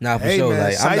 like. Nah, for hey sure. man,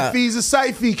 Like, site fee's a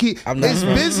site fee. It's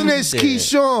business, Yeah.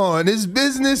 Keyshawn. It's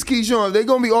business, Keyshawn. They're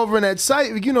gonna be offering that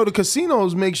site. You know, the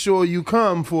casinos make sure you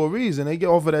come for a reason. They get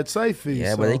offer that site fee.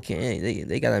 Yeah, so. but they can't.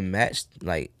 They gotta match.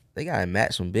 Like, they gotta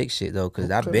match some big shit though. Cause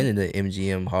I've been in the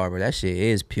MGM Harbor. That shit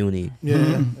is puny.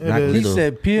 Yeah, Not it is. He little.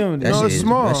 said puny. That No, shit it's is-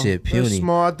 small. that shit puny. It's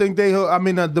small. I think they. I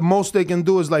mean, the most they can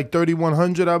do is like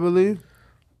 3,100, I believe.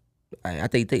 I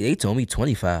think they told me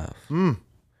 25. Yeah,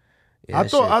 I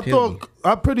thought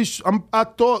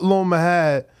Loma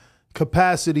had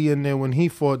capacity in there when he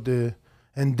fought there,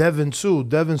 and Devin too.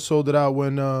 Devin sold it out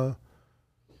when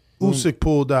Usyk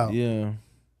pulled out. Yeah,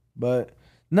 but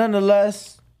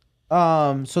nonetheless,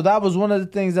 so that was one of the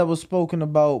things that was spoken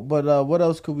about. But what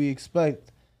else could we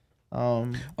expect?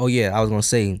 Oh yeah, I was gonna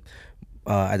say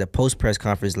at the post press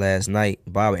conference last night,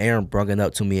 Bob Arum brought it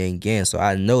up to me again, so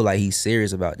I know like he's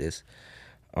serious about this.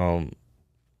 I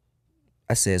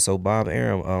said, so Bob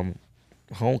Arum,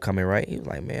 homecoming, right? He was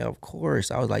like, man, of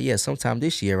course. I was like, yeah, sometime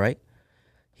this year, right?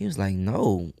 He was like,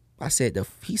 no. I said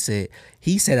he said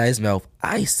out his mouth,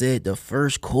 I said the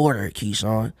first quarter,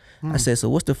 Keyshawn. I said, so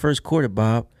what's the first quarter,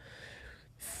 Bob?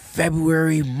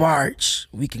 February, March.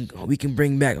 We can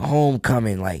bring back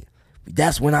homecoming. Like,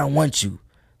 that's when I want you.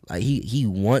 Like he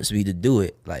wants me to do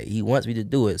it. Like he wants me to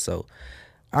do it. So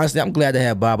honestly, I'm glad to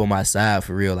have Bob on my side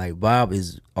for real. Like Bob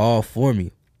is all for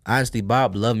me. Honestly,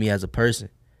 Bob loved me as a person.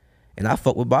 And I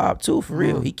fuck with Bob too, for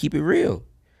real. He keep it real.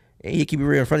 And he keep it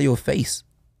real in front of your face.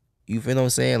 You feel what I'm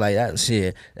saying? Like that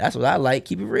shit. That's what I like.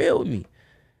 Keep it real with me.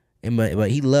 And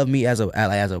but he loved me as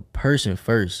a person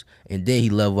first. And then he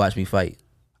loved watch me fight.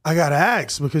 I gotta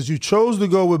ask, because you chose to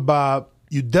go with Bob.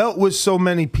 You dealt with so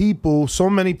many people. So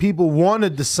many people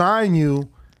wanted to sign you,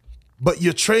 but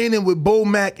you're training with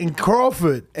Bomac and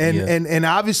Crawford, and Yeah. and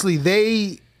obviously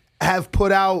they have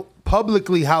put out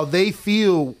publicly how they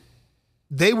feel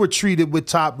they were treated with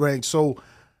Top Rank. So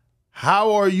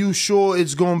how are you sure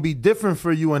it's going to be different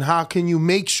for you, and how can you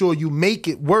make sure you make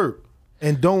it work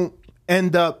and don't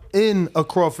end up in a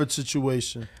Crawford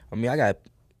situation? I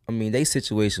mean, their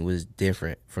situation was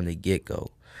different from the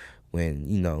get-go.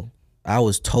 When, I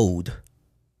was told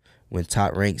when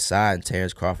Top Rank signed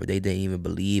Terrence Crawford, they didn't even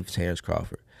believe Terrence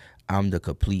Crawford. I'm the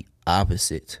complete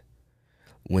opposite.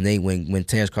 When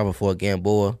Terrence Crawford fought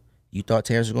Gamboa, you thought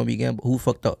Terrence was gonna be Gamboa? Who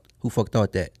fucked up? Who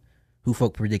thought that? Who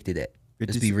predicted that?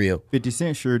 Let's be real. 50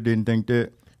 Cent sure didn't think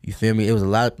that. You feel me? It was a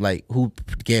lot like who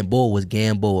Gamboa was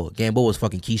Gamboa. Gamboa was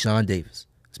fucking Keyshawn Davis.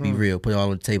 Let's be real. Put it all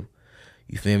on the table.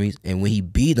 You feel me? And when he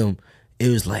beat him, it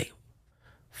was like,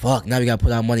 fuck, now we gotta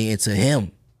put our money into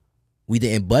him. We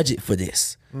didn't budget for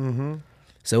this.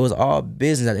 So it was all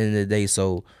business at the end of the day.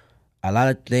 So a lot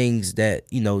of things that,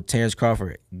 Terrence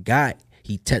Crawford got,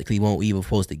 he technically won't even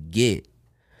supposed to get.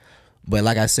 But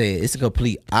like I said, it's a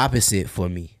complete opposite for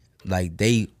me. Like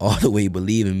they all the way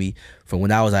believe in me from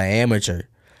when I was an amateur.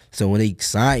 So when they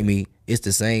signed me, it's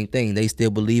the same thing. They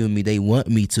still believe in me. They want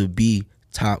me to be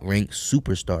top ranked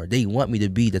superstar. They want me to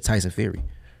be the Tyson Fury.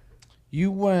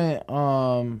 You went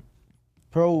pro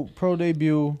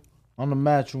debut on the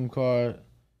Matchroom card.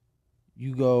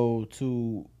 You go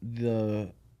to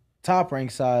the Top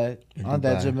Rank side on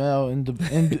that Jamel in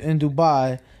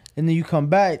Dubai, and then you come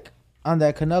back on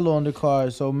that Canelo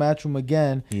undercard. So Matchroom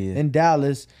again in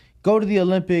Dallas. Go to the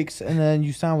Olympics, and then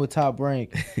you sign with Top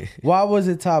Rank. Why was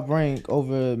it Top Rank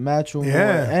over Matchroom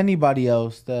or anybody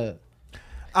else? That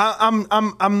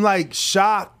I'm like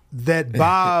shocked that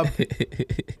Bob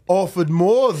offered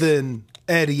more than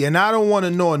Eddie, and I don't want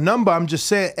to know a number. I'm just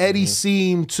saying Eddie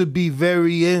seemed to be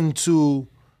very into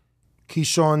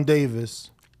Keyshawn Davis.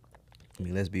 I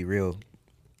mean, let's be real.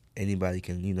 Anybody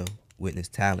can, witness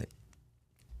talent.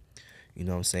 You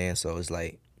know what I'm saying? So it's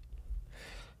like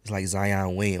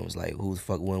Zion Williams. Like, who the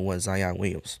fuck wouldn't want Zion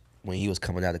Williams when he was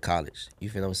coming out of college? You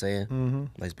feel what I'm saying?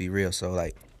 Let's be real. So,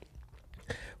 like,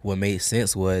 what made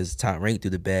sense was Top Rank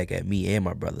threw the bag at me and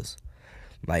my brothers.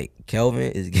 Like,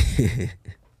 Kelvin is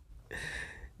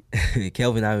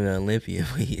Kelvin not even an Olympian.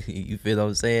 You feel what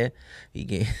I'm saying? He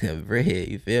getting bread.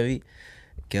 You feel me?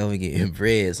 Kelvin getting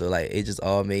bread. So, like, it just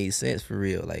all made sense for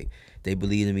real. Like, they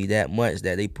believed in me that much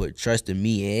that they put trust in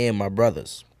me and my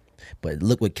brothers. But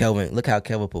look how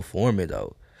Kelvin performing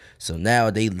though. So now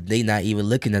they not even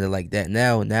looking at it like that.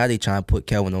 Now they trying to put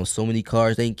Kelvin on so many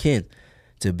cards they can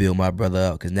to build my brother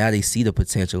up, because now they see the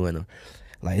potential in him.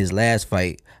 Like his last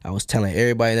fight, I was telling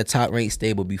everybody in the top ranked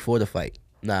stable before the fight.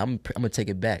 Nah, I'm gonna take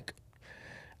it back.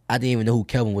 I didn't even know who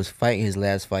Kelvin was fighting his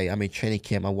last fight. I'm in training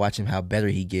camp. I watch him how better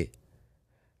he get.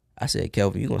 I said,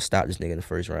 Kelvin, you gonna stop this nigga in the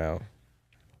first round?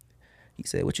 He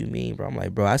said, what you mean, bro? I'm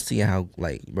like, bro, I see how,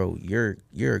 like, bro,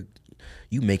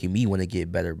 you making me want to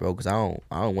get better, bro, because I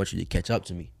don't want you to catch up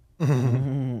to me.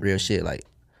 Real shit. Like,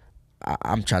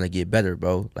 I'm trying to get better,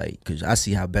 bro. Like, because I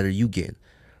see how better you get.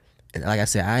 And like I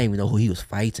said, I didn't even know who he was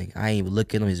fighting. I ain't even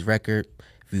look at him, his record.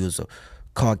 If he was a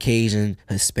Caucasian,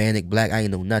 Hispanic, black, I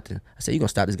ain't know nothing. I said, you gonna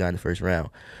stop this guy in the first round.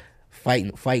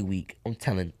 Fight week, I'm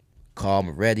telling Carl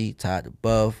Moretti, Todd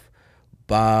DeBuff,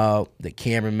 Bob, the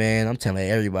cameraman, I'm telling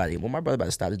everybody, well, my brother about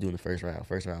to stop this dude in the first round.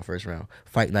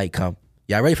 Fight night come.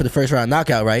 Y'all ready for the first round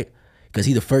knockout, right? Because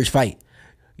he the first fight.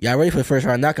 Y'all ready for the first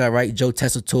round knockout, right? Joe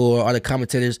Tessitore, all the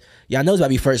commentators. Y'all know it's about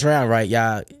to be first round, right?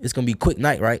 Y'all, it's going to be quick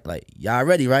night, right? Like, y'all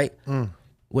ready, right?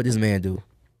 What this man do?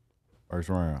 First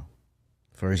round.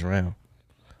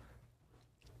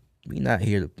 We not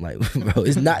here to, like, bro,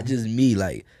 it's not just me.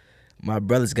 Like, my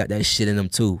brother's got that shit in them,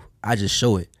 too. I just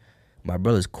show it. My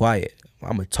brother's quiet.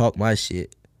 I'm going to talk my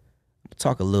shit.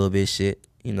 Talk a little bit shit,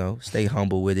 you know, stay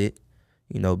humble with it.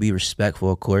 You know, be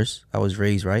respectful, of course. I was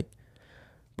raised right.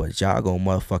 But y'all gonna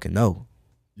motherfucking know.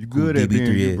 You good at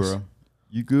being you, bro.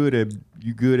 You good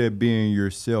at being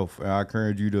yourself. And I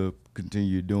encourage you to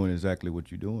continue doing exactly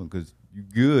what you're doing, because you're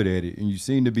good at it and you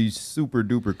seem to be super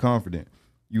duper confident.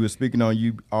 You were speaking on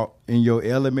you in your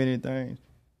element and things.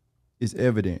 It's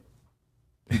evident.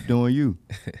 Keep doing you.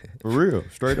 For real,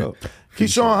 straight up.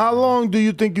 Keyshawn, how long do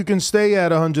you think you can stay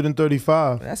at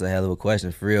 135? That's a hell of a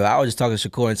question, for real. I was just talking to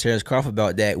Shakur and Terrence Crawford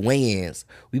about that. Weigh-ins.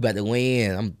 We about to weigh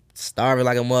in. I'm starving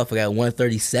like a motherfucker at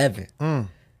 137.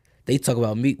 They talk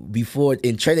about me before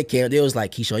in training camp. They was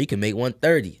like, Keyshawn, you can make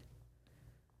 130.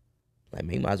 Like,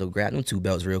 man, you might as well grab them 2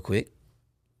 belts real quick.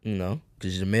 You know,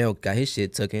 because Jamel got his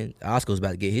shit taken. Oscar's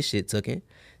about to get his shit taken.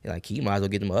 They're like, he might as well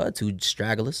get them other 2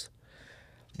 stragglers.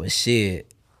 But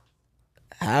shit,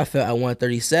 how I felt at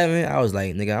 137, I was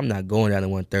like, nigga, I'm not going down to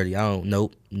 130. I don't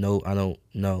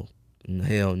know.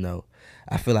 Hell no.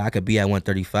 I feel like I could be at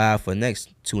 135 for the next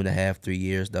 2.5, 3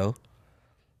 years, though.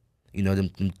 You know, them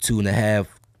 2.5,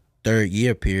 third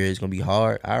year period is going to be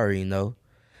hard. I already know.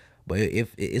 But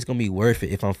if it's going to be worth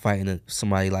it if I'm fighting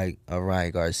somebody like a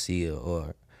Ryan Garcia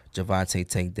or Javante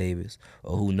Tank Davis,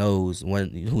 or who knows,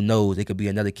 it could be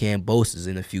another Cambosis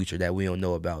in the future that we don't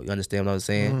know about. You understand what I'm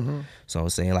saying? So I'm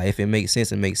saying, like, if it makes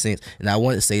sense, it makes sense. And I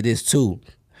want to say this too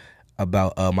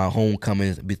about my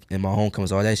homecomings and my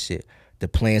homecomings, all that shit, the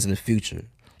plans in the future.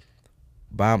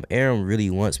 Bob Arum really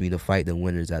wants me to fight the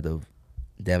winners out of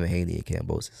Devin Haney and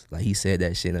Cambosis. Like, he said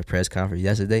that shit in a press conference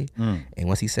yesterday, and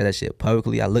once he said that shit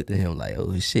publicly, I looked at him like,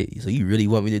 oh shit, so you really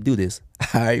want me to do this?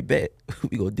 All right, bet.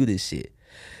 We gonna do this shit.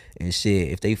 And shit,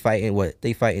 if they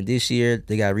fighting this year,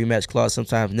 they got a rematch clause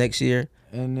sometime next year.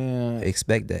 And then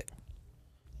expect that.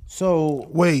 So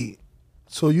wait,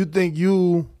 so you think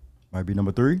you might be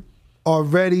number 3? Are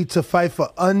ready to fight for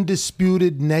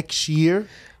undisputed next year?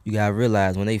 You gotta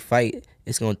realize when they fight,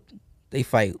 they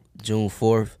fight June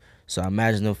 4th. So I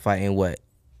imagine them fighting what?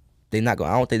 I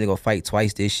don't think they're gonna fight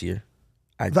twice this year.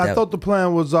 I thought the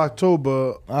plan was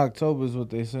October. October is what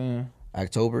they saying.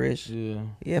 October-ish?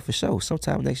 Yeah, for sure.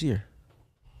 Sometime next year.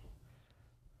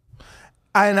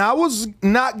 And I was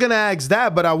not going to ask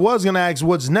that, but I was going to ask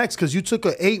what's next, because you took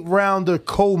an 8-rounder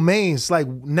co-main. It's like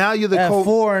now you're the at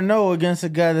 4-0 against a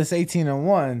guy that's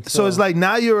 18-1. So it's like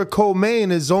now you're a co-main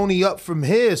is only up from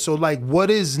here. So like, what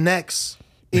is next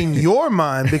in your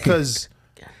mind? Because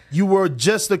you were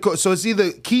just the so it's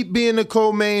either keep being the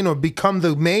co-main or become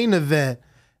the main event.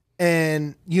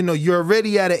 And, you know, you're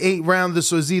already at an 8-rounder,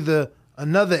 so it's either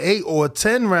another 8 or a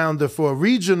 10-rounder for a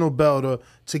regional belt or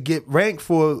to get ranked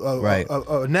for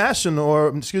a national or,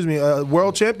 a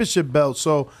world championship belt.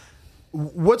 So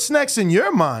what's next in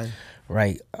your mind?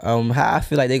 Right. How I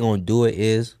feel like they're going to do it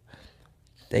is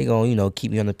they going to, you know,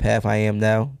 keep me on the path I am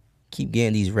now. Keep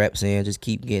getting these reps in. Just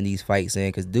keep getting these fights in,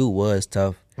 because dude was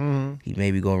tough. He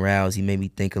made me go rounds. He made me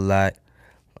think a lot.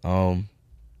 I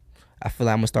feel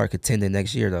like I'm going to start contending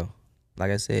next year, though.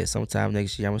 Like I said, sometime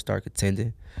next year, I'm going to start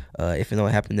contending. If it don't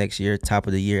happen next year, top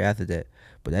of the year after that.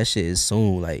 But that shit is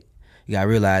soon. Like, you got to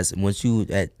realize, once you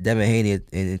at Devin Haney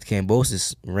and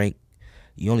Cambosis rank,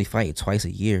 you only fighting twice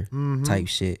a year type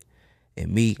shit.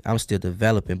 And me, I'm still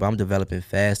developing, but I'm developing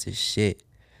fast as shit.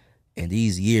 And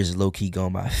these years is low-key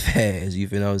going by fast. You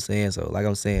feel what I'm saying? So, like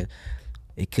I'm saying,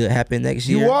 It could happen next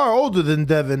year. You are older than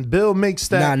Devin. Bill makes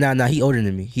that. Nah. He older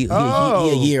than me. He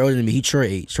a year older than me. He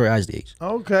Troy Isaac age.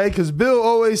 Okay, because Bill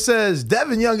always says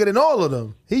Devin younger than all of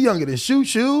them. He younger than Shoo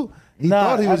Shoo. He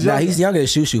thought he was younger. Nah, he's younger than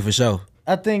Shoo Shoo for sure.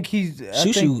 I think he's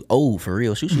Shoo old for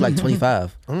real. Shoo like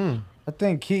 25. I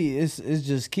think Key it's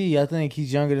just Key. I think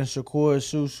he's younger than Shakur,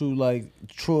 Shoo like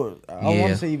Troy. I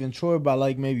want to say even Troy by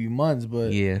like maybe months,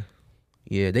 but yeah.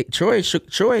 Troy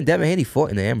and Devin Haney fought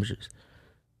in the amateurs.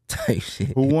 Type shit.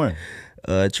 Who won?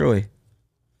 Troy.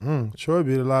 Troy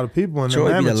beat a lot of people in the Troy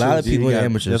amateurs. beat a lot of people in the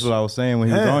amateurs. That's what I was saying when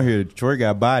he was on here. Troy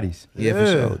got bodies. Yeah, for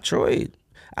sure. Troy.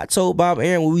 I told Bob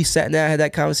Aaron when we sat down and had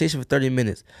that conversation for 30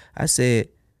 minutes. I said,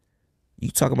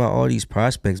 "You talking about all these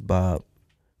prospects, Bob?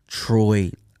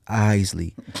 Troy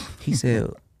Isley." He said,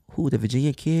 "Who, the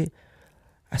Virginia kid?"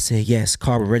 I said, "Yes."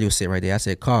 Carl Radio was sitting right there. I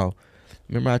said, "Carl,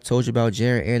 remember I told you about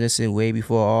Jared Anderson way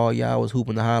before all y'all was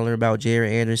hooping and hollering about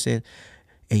Jared Anderson?"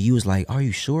 And you was like, "Are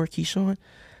you sure, Keyshawn?"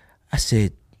 I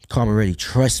said, "Carl Ready,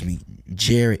 trust me,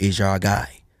 Jared is your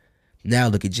guy." Now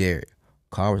look at Jared.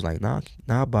 Carl was like, nah,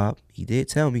 Bob. He did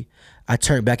tell me. I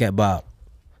turned back at Bob.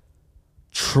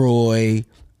 Troy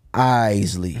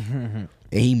Isley. And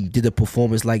he did a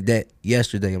performance like that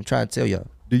yesterday. I'm trying to tell y'all.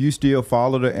 Do you still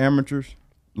follow the amateurs?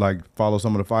 Like follow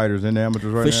some of the fighters in the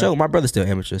amateurs right now? For sure. My brother's still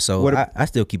amateur, so I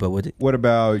still keep up with it. What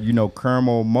about,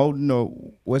 Kermel Moten, or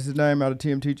what's his name out of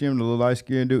TMT Gym, the little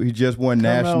light-skinned dude? He just won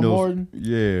nationals. Morton?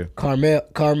 Yeah.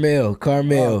 Carmel.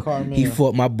 He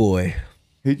fought my boy.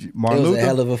 Martin It was Luther? a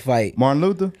hell of a fight. Martin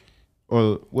Luther?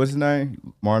 Or what's his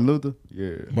name? Martin Luther?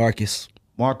 Yeah. Marcus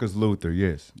Luther,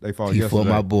 yes. They fought He yesterday. fought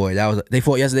my boy. They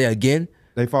fought yesterday again?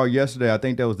 They fought yesterday. I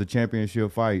think that was the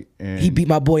championship fight. And He beat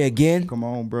my boy again? come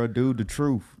on, bro. Dude, the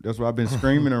truth. That's what I've been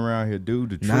screaming around here. Dude,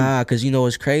 the truth. Nah, because you know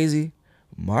what's crazy?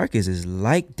 Marcus is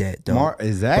like that, though.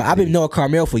 Exactly. But I've been knowing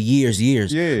Carmel for years.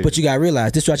 Yeah. But you got to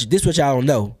realize, this what y'all don't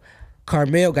know.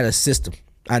 Carmel got a system.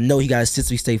 I know he got a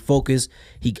system. He stay focused.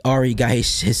 He already got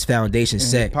his foundation And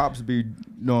set. his pops be,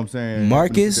 know what I'm saying?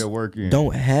 Marcus helping put their work in.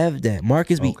 don't have that.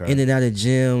 Marcus be in and out of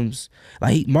gyms.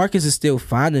 Like Marcus is still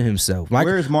finding himself.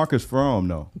 Where is Marcus from,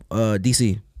 though?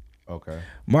 DC. Okay.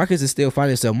 Marcus is still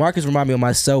finding himself. Marcus remind me of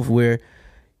myself where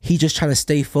he just trying to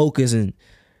stay focused, and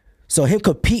so him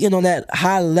competing on that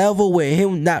high level where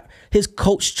him not his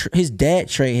coach, his dad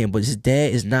trained him, but his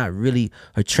dad is not really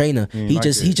a trainer. He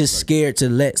just scared to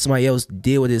let somebody else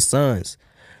deal with his sons.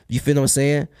 You feel what I'm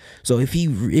saying? So if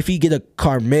he get a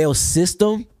Carmel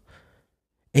system,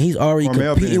 and he's already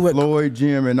competing with Floyd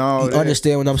Gym and all that. You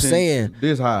understand what I'm saying?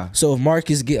 This high. So if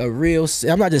Marcus get a real,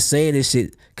 I'm not just saying this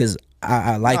shit because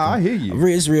I like him. I hear you.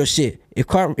 It's real shit.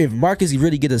 If Marcus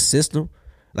really get a system,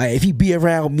 like if he be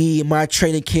around me in my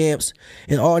training camps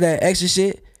and all that extra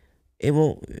shit,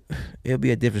 it'll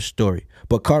be a different story.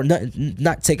 But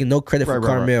not taking no credit for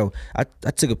Carmel. Right.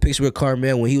 I took a picture with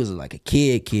Carmel when he was like a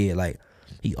kid. Like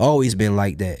he always been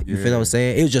like that. You feel what I'm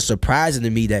saying? It was just surprising to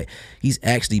me that he's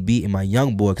actually beating my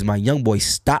young boy, because my young boy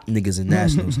stopped niggas in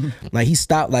nationals. Like he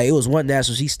stopped, like it was one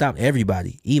nationals, he stopped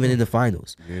everybody, even in the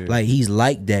finals. Yeah. Like he's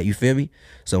like that, you feel me?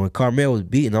 So when Carmel was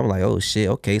beating, I'm like, oh shit,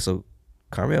 okay, so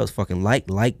Carmel's fucking like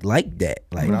that.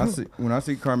 Like when I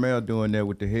see Carmel doing that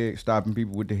with the head, stopping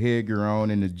people with the headgear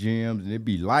on in the gyms, and it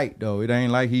be light though. It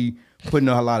ain't like he putting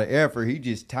a lot of effort. He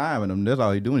just timing them. That's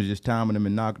all he doing is just timing them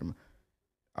and knocking them.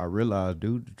 I realized,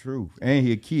 dude, the truth. And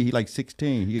he a kid. He like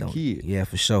 16. He a kid. Yeah,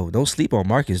 for sure. Don't sleep on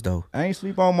Marcus though. I ain't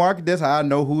sleep on Marcus. That's how I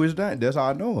know who is that. That's how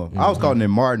I know him. I was calling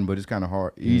him Martin, but it's kind of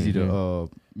hard, easy to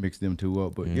mix them two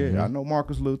up. But yeah, I know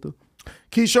Marcus Luther.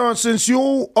 Keyshawn, since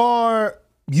you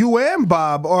and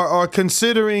Bob are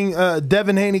considering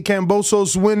Devin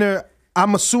Haney-Camboso's winner,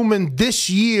 I'm assuming this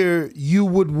year you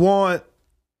would want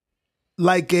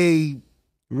like a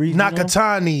regional?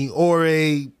 Nakatani or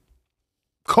a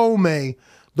Kome.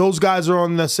 Those guys are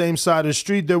on the same side of the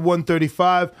street. They're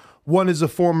 135. One is a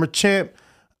former champ.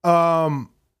 I'm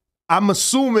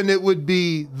assuming it would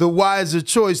be the wiser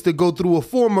choice to go through a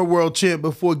former world champ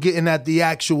before getting at the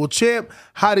actual champ.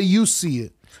 How do you see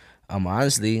it?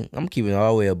 Honestly, I'm keeping it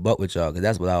all the way a buck with y'all, because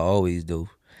that's what I always do.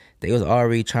 They was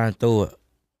already trying to throw a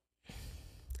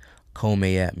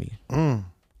Kome at me.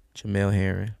 Jamel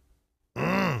Herring.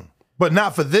 But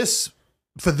not for this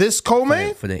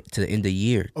Kome? To the end of the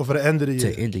year. Oh, for the end of the year.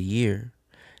 To the end of the year.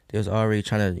 They was already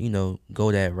trying to,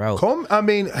 go that route.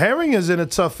 Herring is in a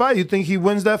tough fight. You think he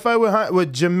wins that fight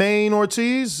with Jermaine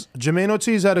Ortiz? Jermaine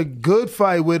Ortiz had a good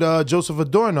fight with Joseph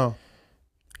Adorno.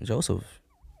 Joseph,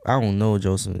 I don't know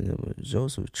Joseph.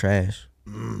 Joseph trash.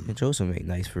 And Joseph ain't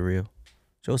nice for real.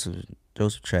 Joseph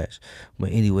trash.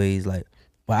 But anyways, but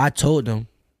I told them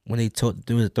when they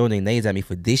was throwing their names at me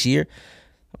for this year,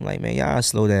 I'm like, man, y'all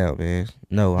slow down, man.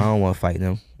 No, I don't want to fight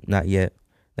them. Not yet.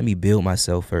 Let me build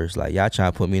myself first. Like, y'all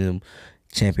trying to put me in them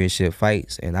championship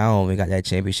fights, and I don't even got that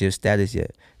championship status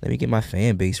yet. Let me get my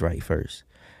fan base right first.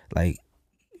 Like,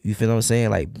 you feel what I'm saying?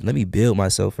 Like, let me build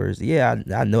myself first. Yeah,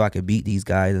 I know I can beat these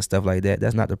guys and stuff like that.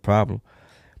 That's not the problem.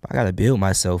 But I got to build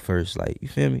myself first. Like, you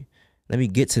feel me? Let me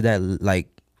get to that, like,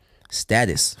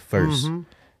 status first.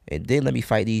 And then let me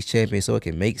fight these champions so it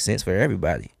can make sense for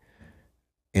everybody.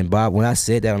 And Bob, when I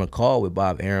said that on a call with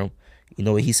Bob Arum, you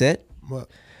know what he said? What?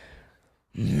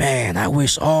 Man, I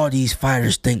wish all these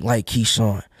fighters think like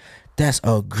Keyshawn. That's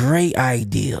a great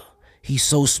idea. He's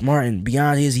so smart and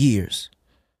beyond his years.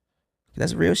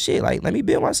 That's real shit. Like, let me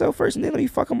build myself first and then let me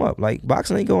fuck him up. Like,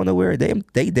 boxing ain't going nowhere.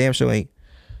 They damn sure ain't.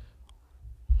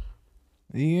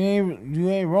 You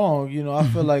ain't wrong. You know, I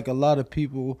feel like a lot of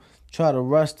people try to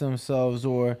rush themselves,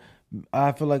 or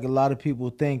I feel like a lot of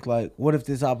people think like, what if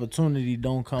this opportunity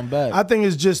don't come back? I think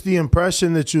it's just the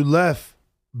impression that you left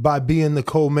by being the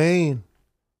co-main.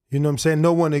 You know what I'm saying?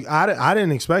 No one, I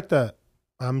didn't expect that.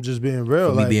 I'm just being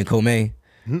real. For me being co-main.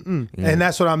 And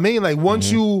that's what I mean. Like, once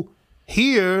you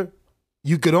here,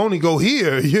 you could only go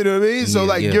here. You know what I mean? So,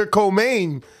 like, you're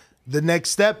co-main. The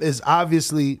next step is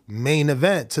obviously main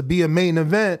event. To be a main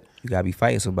event, you gotta be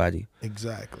fighting somebody.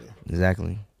 Exactly.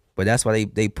 But that's why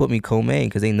they put me co-main,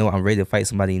 because they know I'm ready to fight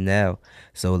somebody now.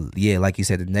 So yeah, like you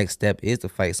said, the next step is to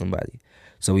fight somebody.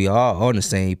 So we all on the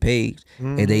same page.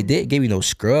 And they didn't give me no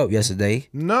scrub yesterday.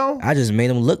 No. I just made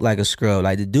him look like a scrub.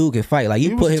 Like, the dude can fight. Like,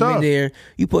 you put him in there.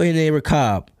 You put him in there with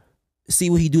Cobb.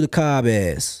 See what he do to Cobb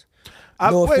ass.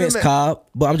 No offense, Cobb,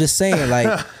 but I'm just saying,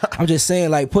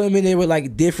 like, put him in there with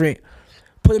like different.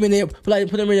 Put him in there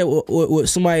with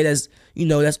somebody that's, you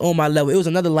know, that's on my level. It was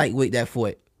another lightweight that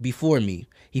fought before me.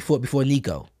 He fought before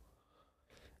Nico.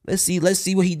 Let's see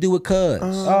what he do with Cuz.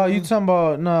 Oh, you talking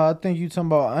about? No, I think you talking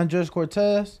about Andres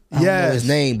Cortez. I don't know his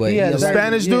name, but he had the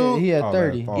Spanish dude. He had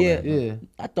 30. Yeah.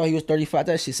 I thought he was 35.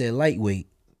 That shit said lightweight.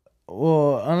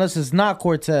 Well, unless it's not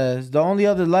Cortez, the only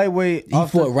other lightweight he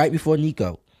fought right before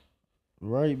Nico.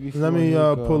 Right before. Let me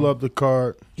pull up the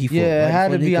card. Yeah, it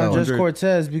had to be Andres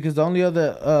Cortez, because the only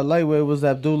other lightweight was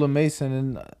Abdullah Mason,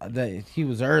 and that he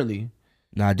was early.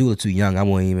 Nah, Abdullah too young. I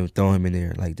wouldn't even throw him in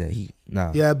there like that.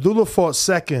 Yeah, Abdullah fought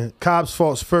second. Cobbs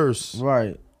fought first.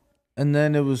 Right. And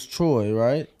then it was Troy,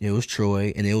 right? It was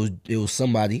Troy, and it was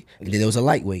somebody, and then it was a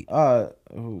lightweight. I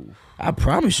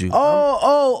promise you.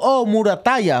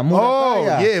 Murataya. Oh,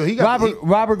 yeah, he got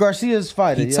Robert Garcia's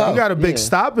fighter. He got a big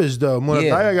stoppage though.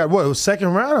 Murataya got what? It was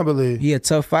second round, I believe. He a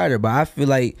tough fighter, but I feel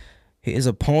like his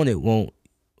opponent won't.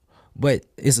 But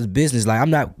it's a business. Like,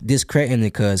 I'm not discrediting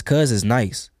it, Cuz is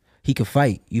nice. He can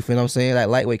fight. You feel what I'm saying? Like,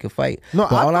 lightweight can fight. No,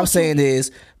 but all I'm saying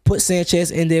is put Sanchez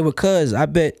in there with Cuz. I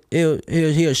bet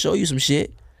he'll show you some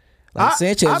shit. Like,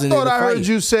 Sanchez I thought I heard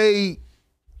you say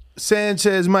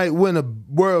Sanchez might win a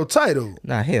world title.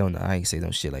 Nah, hell no. I ain't say no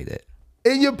shit like that.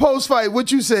 In your post fight,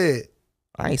 what you said?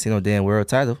 I ain't say no damn world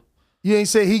title. You ain't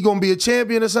say he gonna be a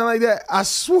champion or something like that? I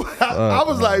swear. I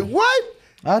was like, what?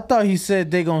 I thought he said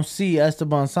they gonna see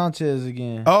Esteban Sanchez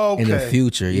again. Oh, okay. In the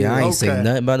future. Yeah, I ain't say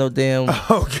nothing about no damn.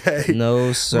 Okay.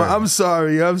 No, sir. I'm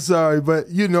sorry. But,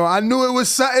 you know, I knew it was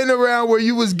something around where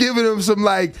you was giving him some,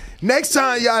 like, next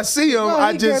time y'all see him,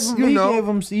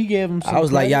 He gave him some I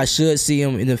was like, credit. y'all should see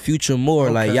him in the future more.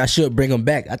 Okay. Like, y'all should bring him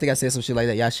back. I think I said some shit like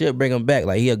that. Y'all should bring him back.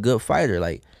 Like, he a good fighter.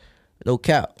 Like, no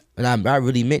cap. And I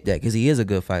really meant that, because he is a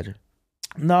good fighter.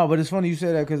 No, but it's funny you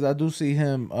say that, because I do see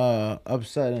him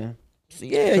upsetting.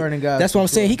 Yeah, that's what I'm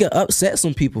saying. He could upset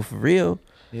some people for real.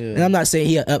 Yeah. And I'm not saying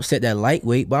he'll upset that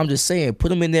lightweight, but I'm just saying put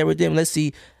him in there with them. Let's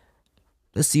see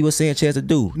what Sanchez will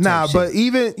do. Nah, but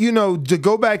even, you know, to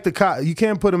go back to Cobb, you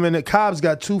can't put him in it. Cobb's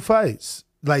got 2 fights.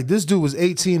 Like, this dude was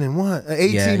 18-1,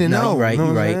 18-0. Right,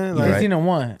 you're right.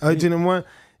 18-1. 18-1.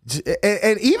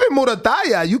 And even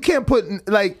Murataya, you can't put,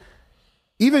 like,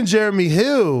 even Jeremy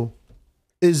Hill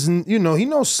is, you know, he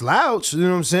no slouch. You know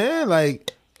what I'm saying?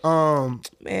 Like,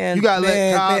 man, you gotta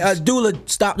let Cobbs. Abdullah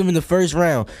stopped him in the first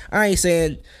round. I ain't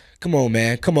saying, come on,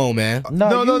 man. No.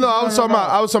 I was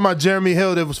talking about Jeremy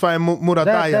Hill that was fighting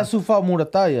Murataya. That's who fought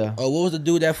Murataya. Oh, what was the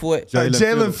dude that fought?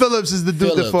 Jalen Phillips is the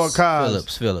dude that fought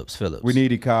Cobbs. Phillips. We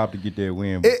needed Cobb to get that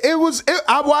win.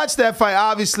 I watched that fight.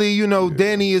 Obviously, you know,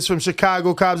 Danny is from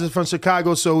Chicago. Cobbs is from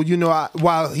Chicago. So, you know,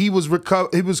 while he was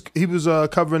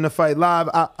covering the fight live,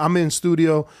 I'm in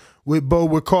studio with Bo.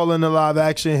 We're calling the live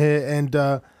action here,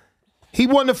 and he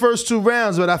won the first 2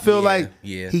 rounds, but I feel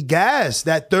he gassed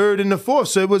that third and the fourth.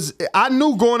 So I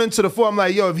knew going into the fourth, I'm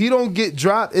like, yo, if he don't get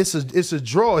dropped, it's a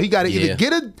draw. He got to either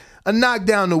get a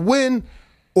knockdown to win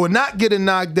or not get a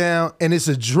knockdown, and it's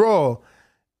a draw.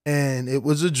 and it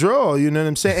was a draw. You know what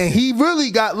I'm saying? And he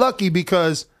really got lucky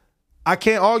because I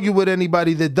can't argue with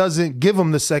anybody that doesn't give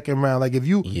him the second round. Like if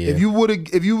you would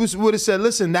have said,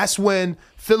 listen, that's when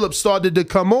Phillips started to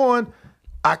come on,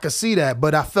 I could see that.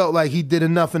 But I felt like he did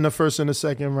enough in the first and the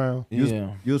second round.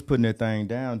 You was putting that thing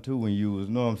down too when you was,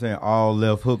 know what I'm saying, all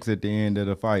left hooks at the end of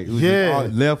the fight. It was just all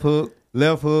left hook,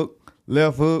 left hook,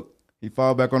 left hook. He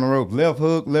fall back on the rope, left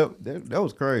hook, left. That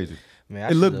was crazy. Man,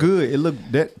 it looked good. It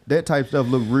looked that type of stuff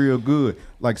looked real good.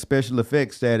 Like special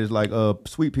effects status, like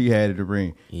Sweet Pea had at the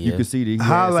ring. Yeah. You could see the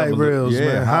highlight reels,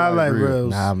 man. Highlight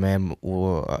reels. Nah, man.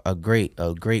 Well, a great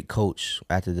coach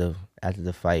after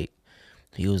the fight.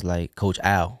 He was like Coach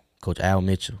Al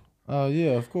Mitchell. Oh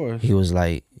yeah, of course. He was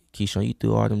like, Keyshawn, you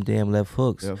threw all them damn left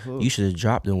hooks. You should have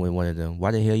dropped them with one of them.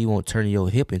 Why the hell you won't turn your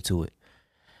hip into it?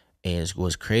 And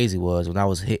what's crazy was when I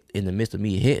was hit in the midst of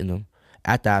me hitting them.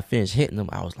 After I finished hitting them,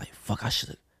 I was like, fuck, I should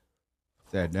have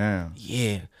sat down.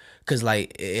 Yeah. Cause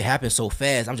like it happened so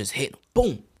fast. I'm just hitting,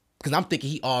 boom. Cause I'm thinking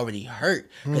he already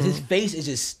hurt. Cause his face is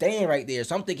just staying right there.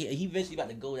 So I'm thinking he eventually about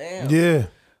to go down. Yeah.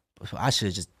 So I should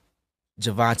have just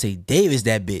Javante Davis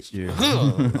that bitch. Yeah.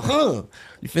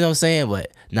 You feel what I'm saying?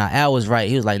 But nah, Al was right.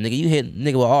 He was like, nigga, you hit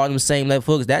nigga with all them same left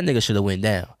hooks. That nigga should have went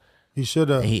down. He should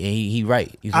have. He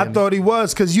right. I thought he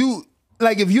was, cause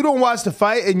like if you don't watch the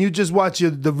fight and you just watch the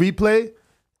replay,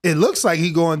 it looks like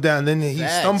he going down. Then he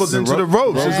stumbles into the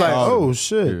ropes. It's like, oh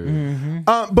shit.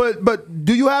 Yeah. But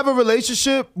do you have a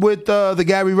relationship with the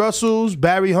Gary Russells,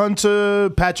 Barry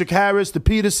Hunter, Patrick Harris, the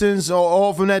Petersons,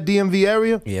 all from that DMV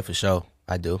area? Yeah, for sure.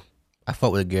 I do. I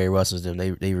fuck with the Gary Russells. Them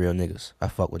they real niggas. I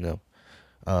fuck with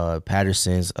them.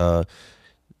 Pattersons.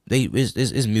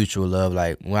 It's mutual love.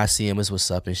 Like when I see him, it's what's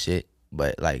up and shit.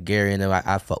 But like Gary and them,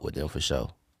 I fuck with them for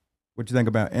sure. What you think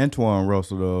about Antoine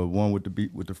Russell, the one with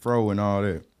the fro and all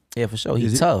that? Yeah, for sure.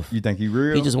 He's tough. You think he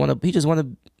real? He just want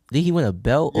to. Did he win a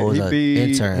belt or was it an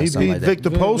intern? He beat like Victor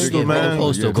Postal, man.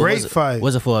 Great fight.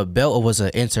 Was it for a belt or was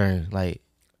it an intern? Like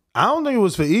I don't think it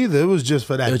was for either. It was just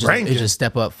for that ranking. It was just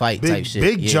step up fight type shit.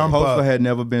 Big jump up. Postal had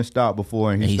never been stopped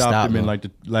before, and he stopped him in like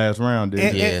the last round.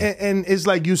 And it's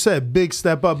like you said, big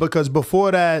step up because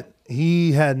before that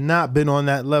he had not been on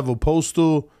that level.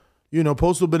 Postal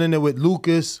been in there with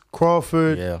Lucas,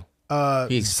 Crawford,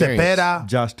 Cepeda,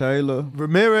 Josh Taylor,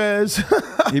 Ramirez.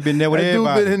 He been there with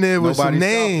everybody. Dude been in there with some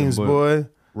names, boy.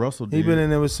 Russell did. He been in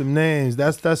there with some names.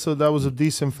 That was a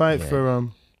decent fight for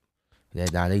him. Yeah,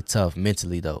 nah, they tough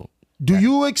mentally though. Do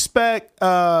you expect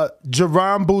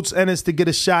Jerron Boots Ennis to get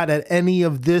a shot at any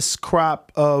of this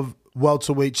crop of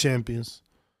welterweight champions?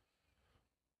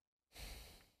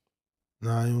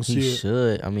 Nah, you don't see it. He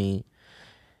should. I mean,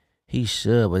 he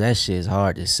should, but that shit is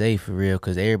hard to say for real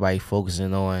because everybody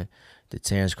focusing on the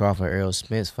Terrence Crawford Errol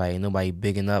Spence fight. Ain't nobody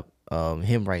bigging up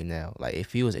him right now. Like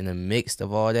if he was in the mix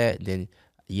of all that, then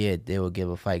yeah, they would give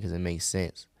a fight because it makes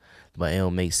sense. But it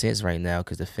don't make sense right now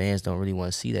because the fans don't really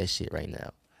want to see that shit right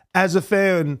now. As a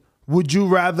fan, would you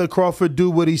rather Crawford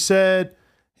do what he said?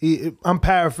 I'm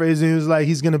paraphrasing. He was like,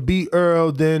 he's going to beat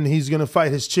Earl, then he's going to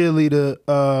fight his cheerleader,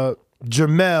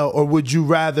 Jermell, or would you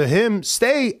rather him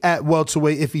stay at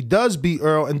welterweight if he does beat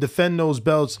Earl and defend those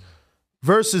belts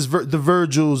versus the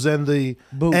Virgils and the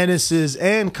Ennises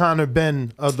and Conor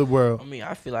Benn of the world? I mean,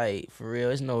 I feel like, for real,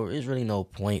 there's really no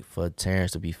point for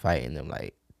Terrence to be fighting them.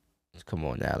 Like, come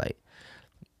on now, like,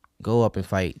 go up and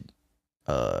fight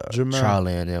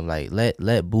Charlie and them. Like,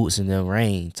 let Boots and them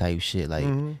reign type shit. Like,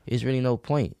 it's really no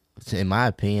point. In my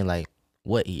opinion, like,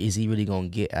 what is he really gonna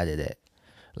get out of that?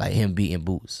 Like, him beating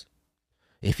Boots.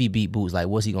 If he beat Boots, like,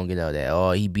 what's he gonna get out of that?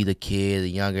 Oh, he beat a kid, a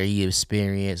younger, he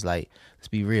experienced. Like, let's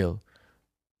be real.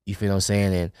 You feel what I'm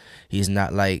saying? And he's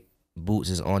not like Boots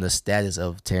is on the status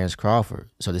of Terrence Crawford.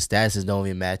 So the statuses don't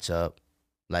even match up.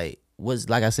 Like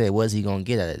I said, what's he gonna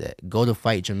get out of that? Go to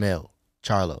fight Jermell,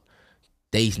 Charlo.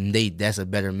 That's a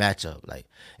better matchup. Like,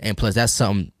 and plus that's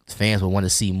something fans will want to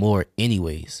see more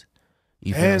anyways.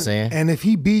 You feel what I'm saying? And if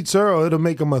he beats Earl, it'll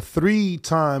make him a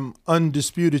 3-time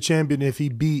undisputed champion. If he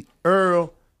beat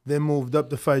Earl, then moved up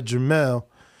to fight Jermell.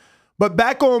 But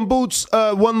back on Boots,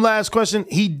 one last question.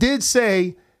 He did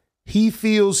say he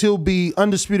feels he'll be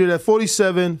undisputed at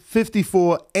 47,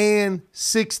 54, and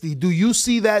 60. Do you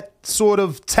see that sort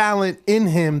of talent in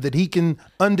him that he can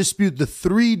undispute the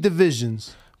 3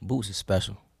 divisions? Boots is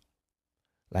special.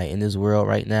 Like, in this world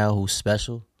right now, who's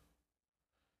special?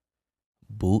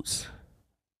 Boots,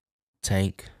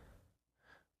 Tank,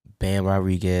 Bam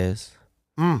Rodriguez,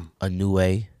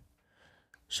 Inoue,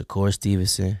 Shakur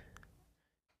Stevenson,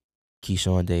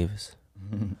 Keyshawn Davis.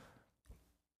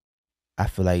 I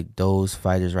feel like those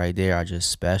fighters right there are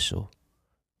just special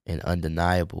and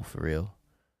undeniable for real.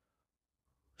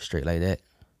 Straight like that.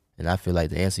 And I feel like,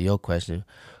 to answer your question,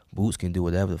 Boots can do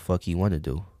whatever the fuck he want to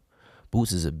do.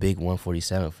 Boots is a big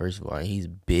 147, first of all. And he's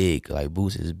big. Like,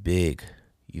 Boots is big.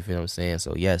 You feel what I'm saying?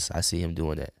 So, yes, I see him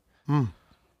doing that.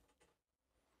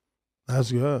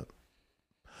 That's good.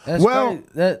 That's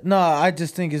no, I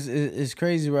just think it's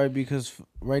crazy, right? Because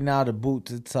right now the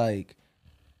Boots, it's like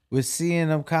we're seeing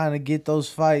them kind of get those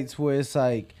fights where it's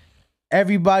like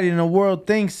everybody in the world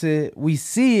thinks it, we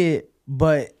see it,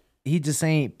 but he just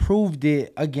ain't proved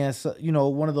it against, you know,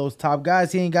 one of those top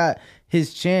guys. He ain't got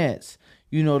his chance,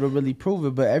 you know, to really prove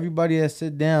it. But everybody that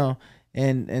sit down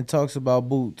and talks about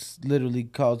Boots literally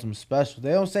calls him special.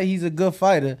 They don't say he's a good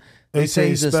fighter. They say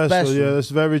he's special. Yeah,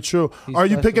 that's very true. Are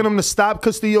you picking him to stop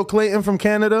Castillo Clayton from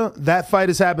Canada? That fight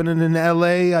is happening in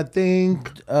L.A., I think.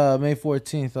 May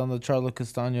 14th on the Charlo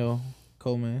Castaño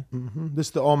co-main. This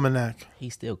is the almanac.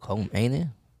 He's still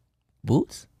co-maining?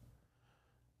 Boots?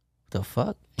 The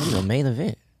fuck? He's a main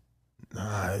event.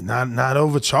 Not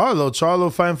over Charlo.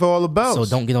 Charlo fighting for all the belts. So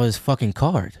don't get on his fucking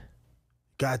card.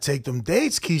 Gotta take them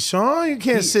dates, Keyshawn. You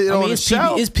can't sit on the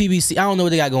shelf. It's PBC. I don't know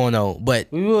what they got going on, but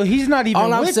he's not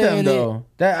even with them though.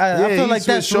 I feel like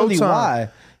that's really why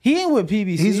he ain't with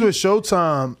PBC. He's with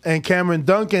Showtime and Cameron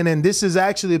Duncan, and this is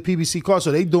actually a PBC card,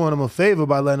 so they doing him a favor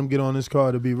by letting him get on this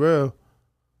card. To be real,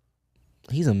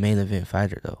 he's a main event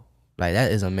fighter though. Like,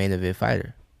 that is a main event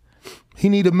fighter. He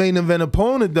need a main event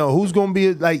opponent though. Who's gonna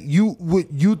be like you? Would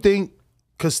you think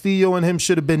Castillo and him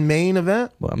should have been main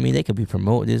event? Well, I mean, they could be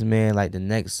promoting this man like the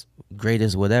next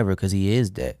greatest whatever, because he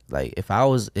is that. Like, if I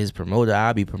was his promoter,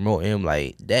 I'd be promoting him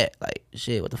like that. Like,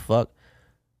 shit, what the fuck?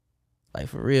 Like,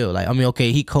 for real. Like, I mean,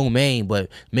 okay, he co-main, but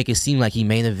make it seem like he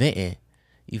main eventing.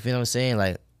 You feel what I'm saying?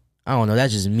 Like, I don't know.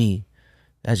 That's just me.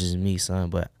 That's just me,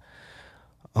 son. But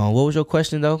what was your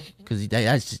question though? Because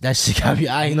that shit got me.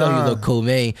 I ain't know he was a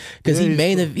co-main. Because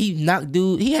he knocked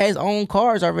dude. He had his own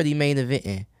cars already main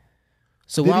eventing.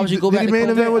 So why would you go back to main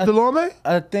event with Delorme?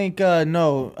 I think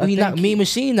no. He knocked Mean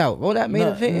Machine out. What that main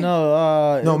event?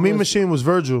 No, Mean Machine was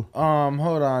Virgil.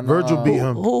 Hold on. Virgil beat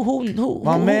him. Who?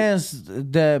 My man's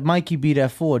that Mikey beat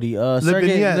at 40.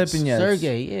 Sergey Lipinets.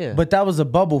 Sergey, yeah. But that was a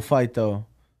bubble fight though.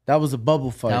 That was a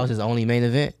bubble fight. That was his only main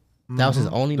event. That was his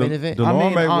only main event. I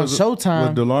mean, on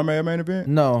Showtime. Was Delorme a main event?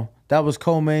 No, that was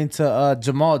co-main to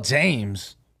Jamal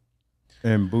James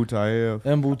and Butayev.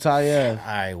 All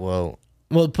right, well,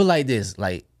 put like this,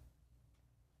 like,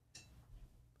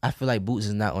 I feel like Boots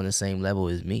is not on the same level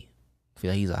as me. I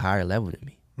feel like he's a higher level than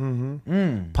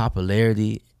me.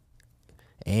 Popularity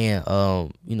and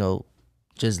you know,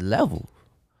 just level.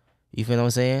 You feel what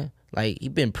I'm saying? Like, he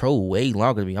been pro way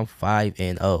longer than me. I'm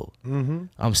 5-0.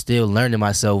 I'm still learning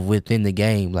myself within the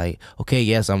game. Like, okay,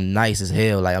 yes, I'm nice as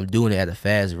hell. Like, I'm doing it at a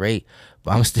fast rate,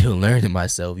 but I'm still learning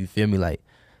myself. You feel me? Like,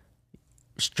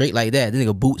 straight like that. This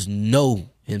nigga Boots know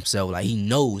himself. Like, he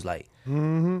knows, like,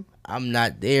 I'm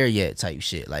not there yet type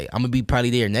shit. Like, I'm gonna be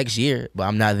probably there next year, but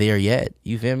I'm not there yet.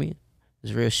 You feel me?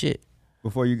 It's real shit.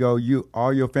 Before you go,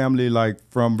 all your family like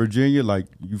from Virginia? Like,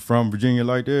 you from Virginia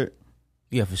like that?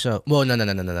 Yeah, for sure. Well,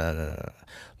 no.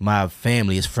 My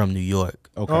family is from New York.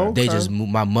 Okay. Oh, okay. They just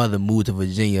my mother moved to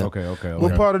Virginia. Okay.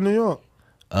 What part of New York?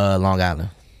 Long Island.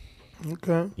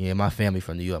 Okay. Yeah, my family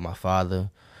from New York. My father.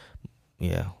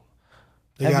 Yeah.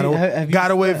 They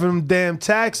got away from them damn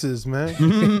taxes,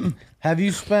 man. Have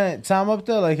you spent time up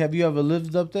there? Like, have you ever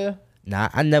lived up there? Nah,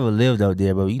 I never lived up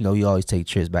there, but you know, you always take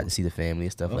trips back to see the family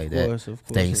and stuff Of like course, that. of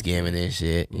course, Thanksgiving and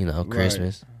shit, you know,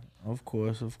 Christmas. Of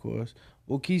course.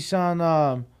 Well,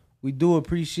 Keyshawn, we do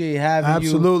appreciate having you.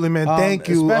 Absolutely, man. Thank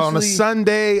you. On a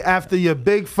Sunday after your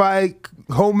big fight,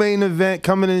 whole main event,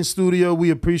 coming in studio, we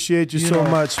appreciate you so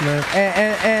much, man.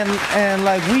 And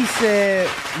like we said,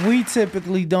 we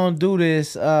typically don't do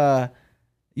this.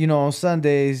 You know, on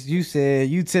Sundays. You said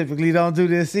you typically don't do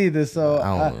this either. So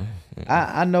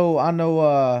I know.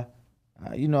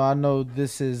 You know, I know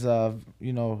this is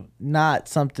you know, not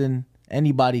something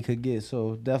anybody could get,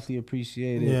 so definitely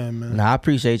appreciate it. Yeah, man. Nah, I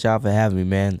appreciate y'all for having me,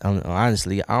 man.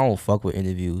 Honestly, I don't fuck with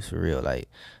interviews for real. Like,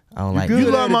 I don't like. You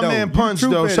love my man Punch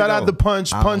though. Shout out to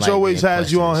Punch. Punch always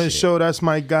has you on his show. That's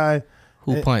my guy.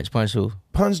 Who Punch? Punch who?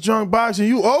 Punch Drunk Boxing.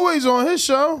 You always on his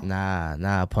show.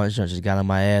 Nah. Punch Drunk just got on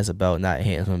my ass about not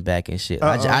hitting him back and shit.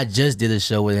 I just did a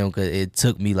show with him because it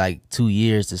took me like 2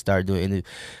 years to start doing interviews.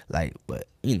 Like, but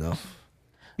you know.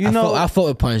 I fought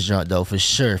with Punch Drunk though, for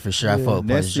sure. Yeah. I fought with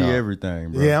Punch Drunk.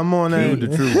 Everything, bro. Yeah, I'm on that.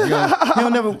 The truth. He'll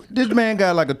never. This man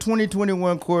got like a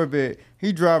 2021 Corvette.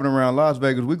 He driving around Las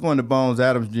Vegas. We going to Bones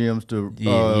Adams gyms to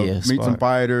meet some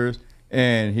fighters,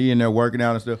 and he in there working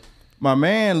out and stuff. My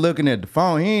man looking at the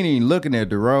phone. He ain't even looking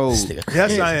at the road.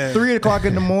 Yes, I am. 3 o'clock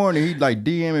in the morning. He like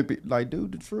DMing, like,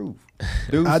 dude, the truth.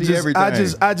 Dude, see everything.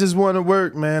 I just want to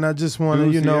work, man. I just want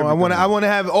to, you know, I want to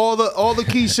have all the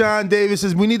Keyshawn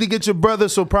Davises. We need to get your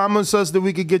brothers. So promise us that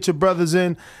we could get your brothers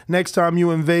in next time you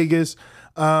in Vegas.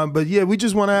 But yeah, we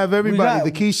just want to have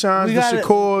everybody, the Keyshawns, the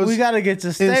Shakurs. We gotta get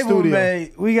your stable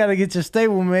mate. We gotta get your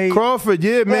stable mate. Crawford,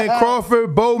 yeah, man.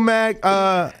 Crawford, Bo Mac,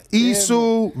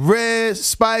 Isu, Red,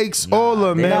 Spikes, all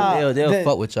of them, man. They'll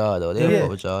fuck with y'all though. They'll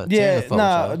fuck with y'all.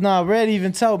 Yeah, Red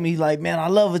even told me like, man, I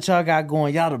love what y'all got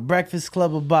going. Y'all the Breakfast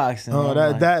Club of boxing. Oh,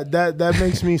 that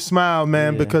makes me smile,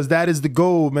 man, because that is the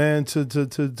goal, man,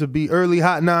 to be early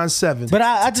hot 9-7. But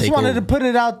I just wanted to put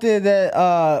it out there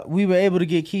that we were able to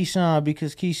get Keyshawn because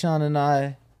Keyshawn and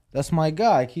I, that's my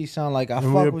guy. Keyshawn, like, I fuck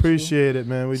with you. We appreciate it,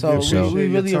 man. We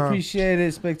really appreciate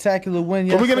it. Spectacular win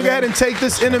yesterday. But we're going to go ahead and take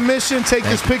this intermission, take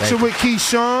this picture with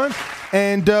Keyshawn,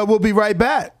 and we'll be right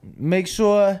back. Make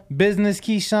sure, Business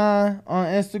Keyshawn on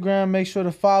Instagram, make sure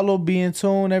to follow, be in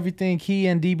tune, everything Key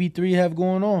and DB3 have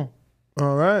going on.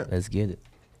 All right. Let's get it.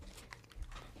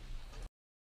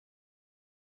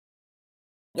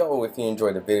 Yo, if you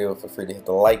enjoyed the video, feel free to hit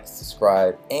the like,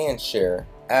 subscribe, and share.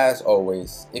 As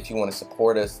always, if you want to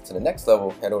support us to the next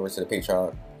level, head over to the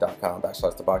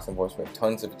patreon.com/ThaBoxingVoice. We have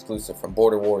tons of exclusive from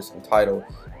Border Wars, Entitled,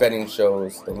 betting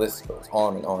shows, the list goes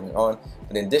on and on and on.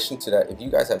 But in addition to that, if you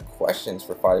guys have questions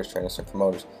for fighters, trainers, and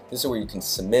promoters, this is where you can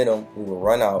submit them. We will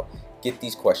run out, get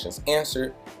these questions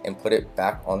answered, and put it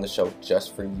back on the show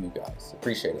just for you guys.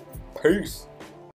 Appreciate it. Peace.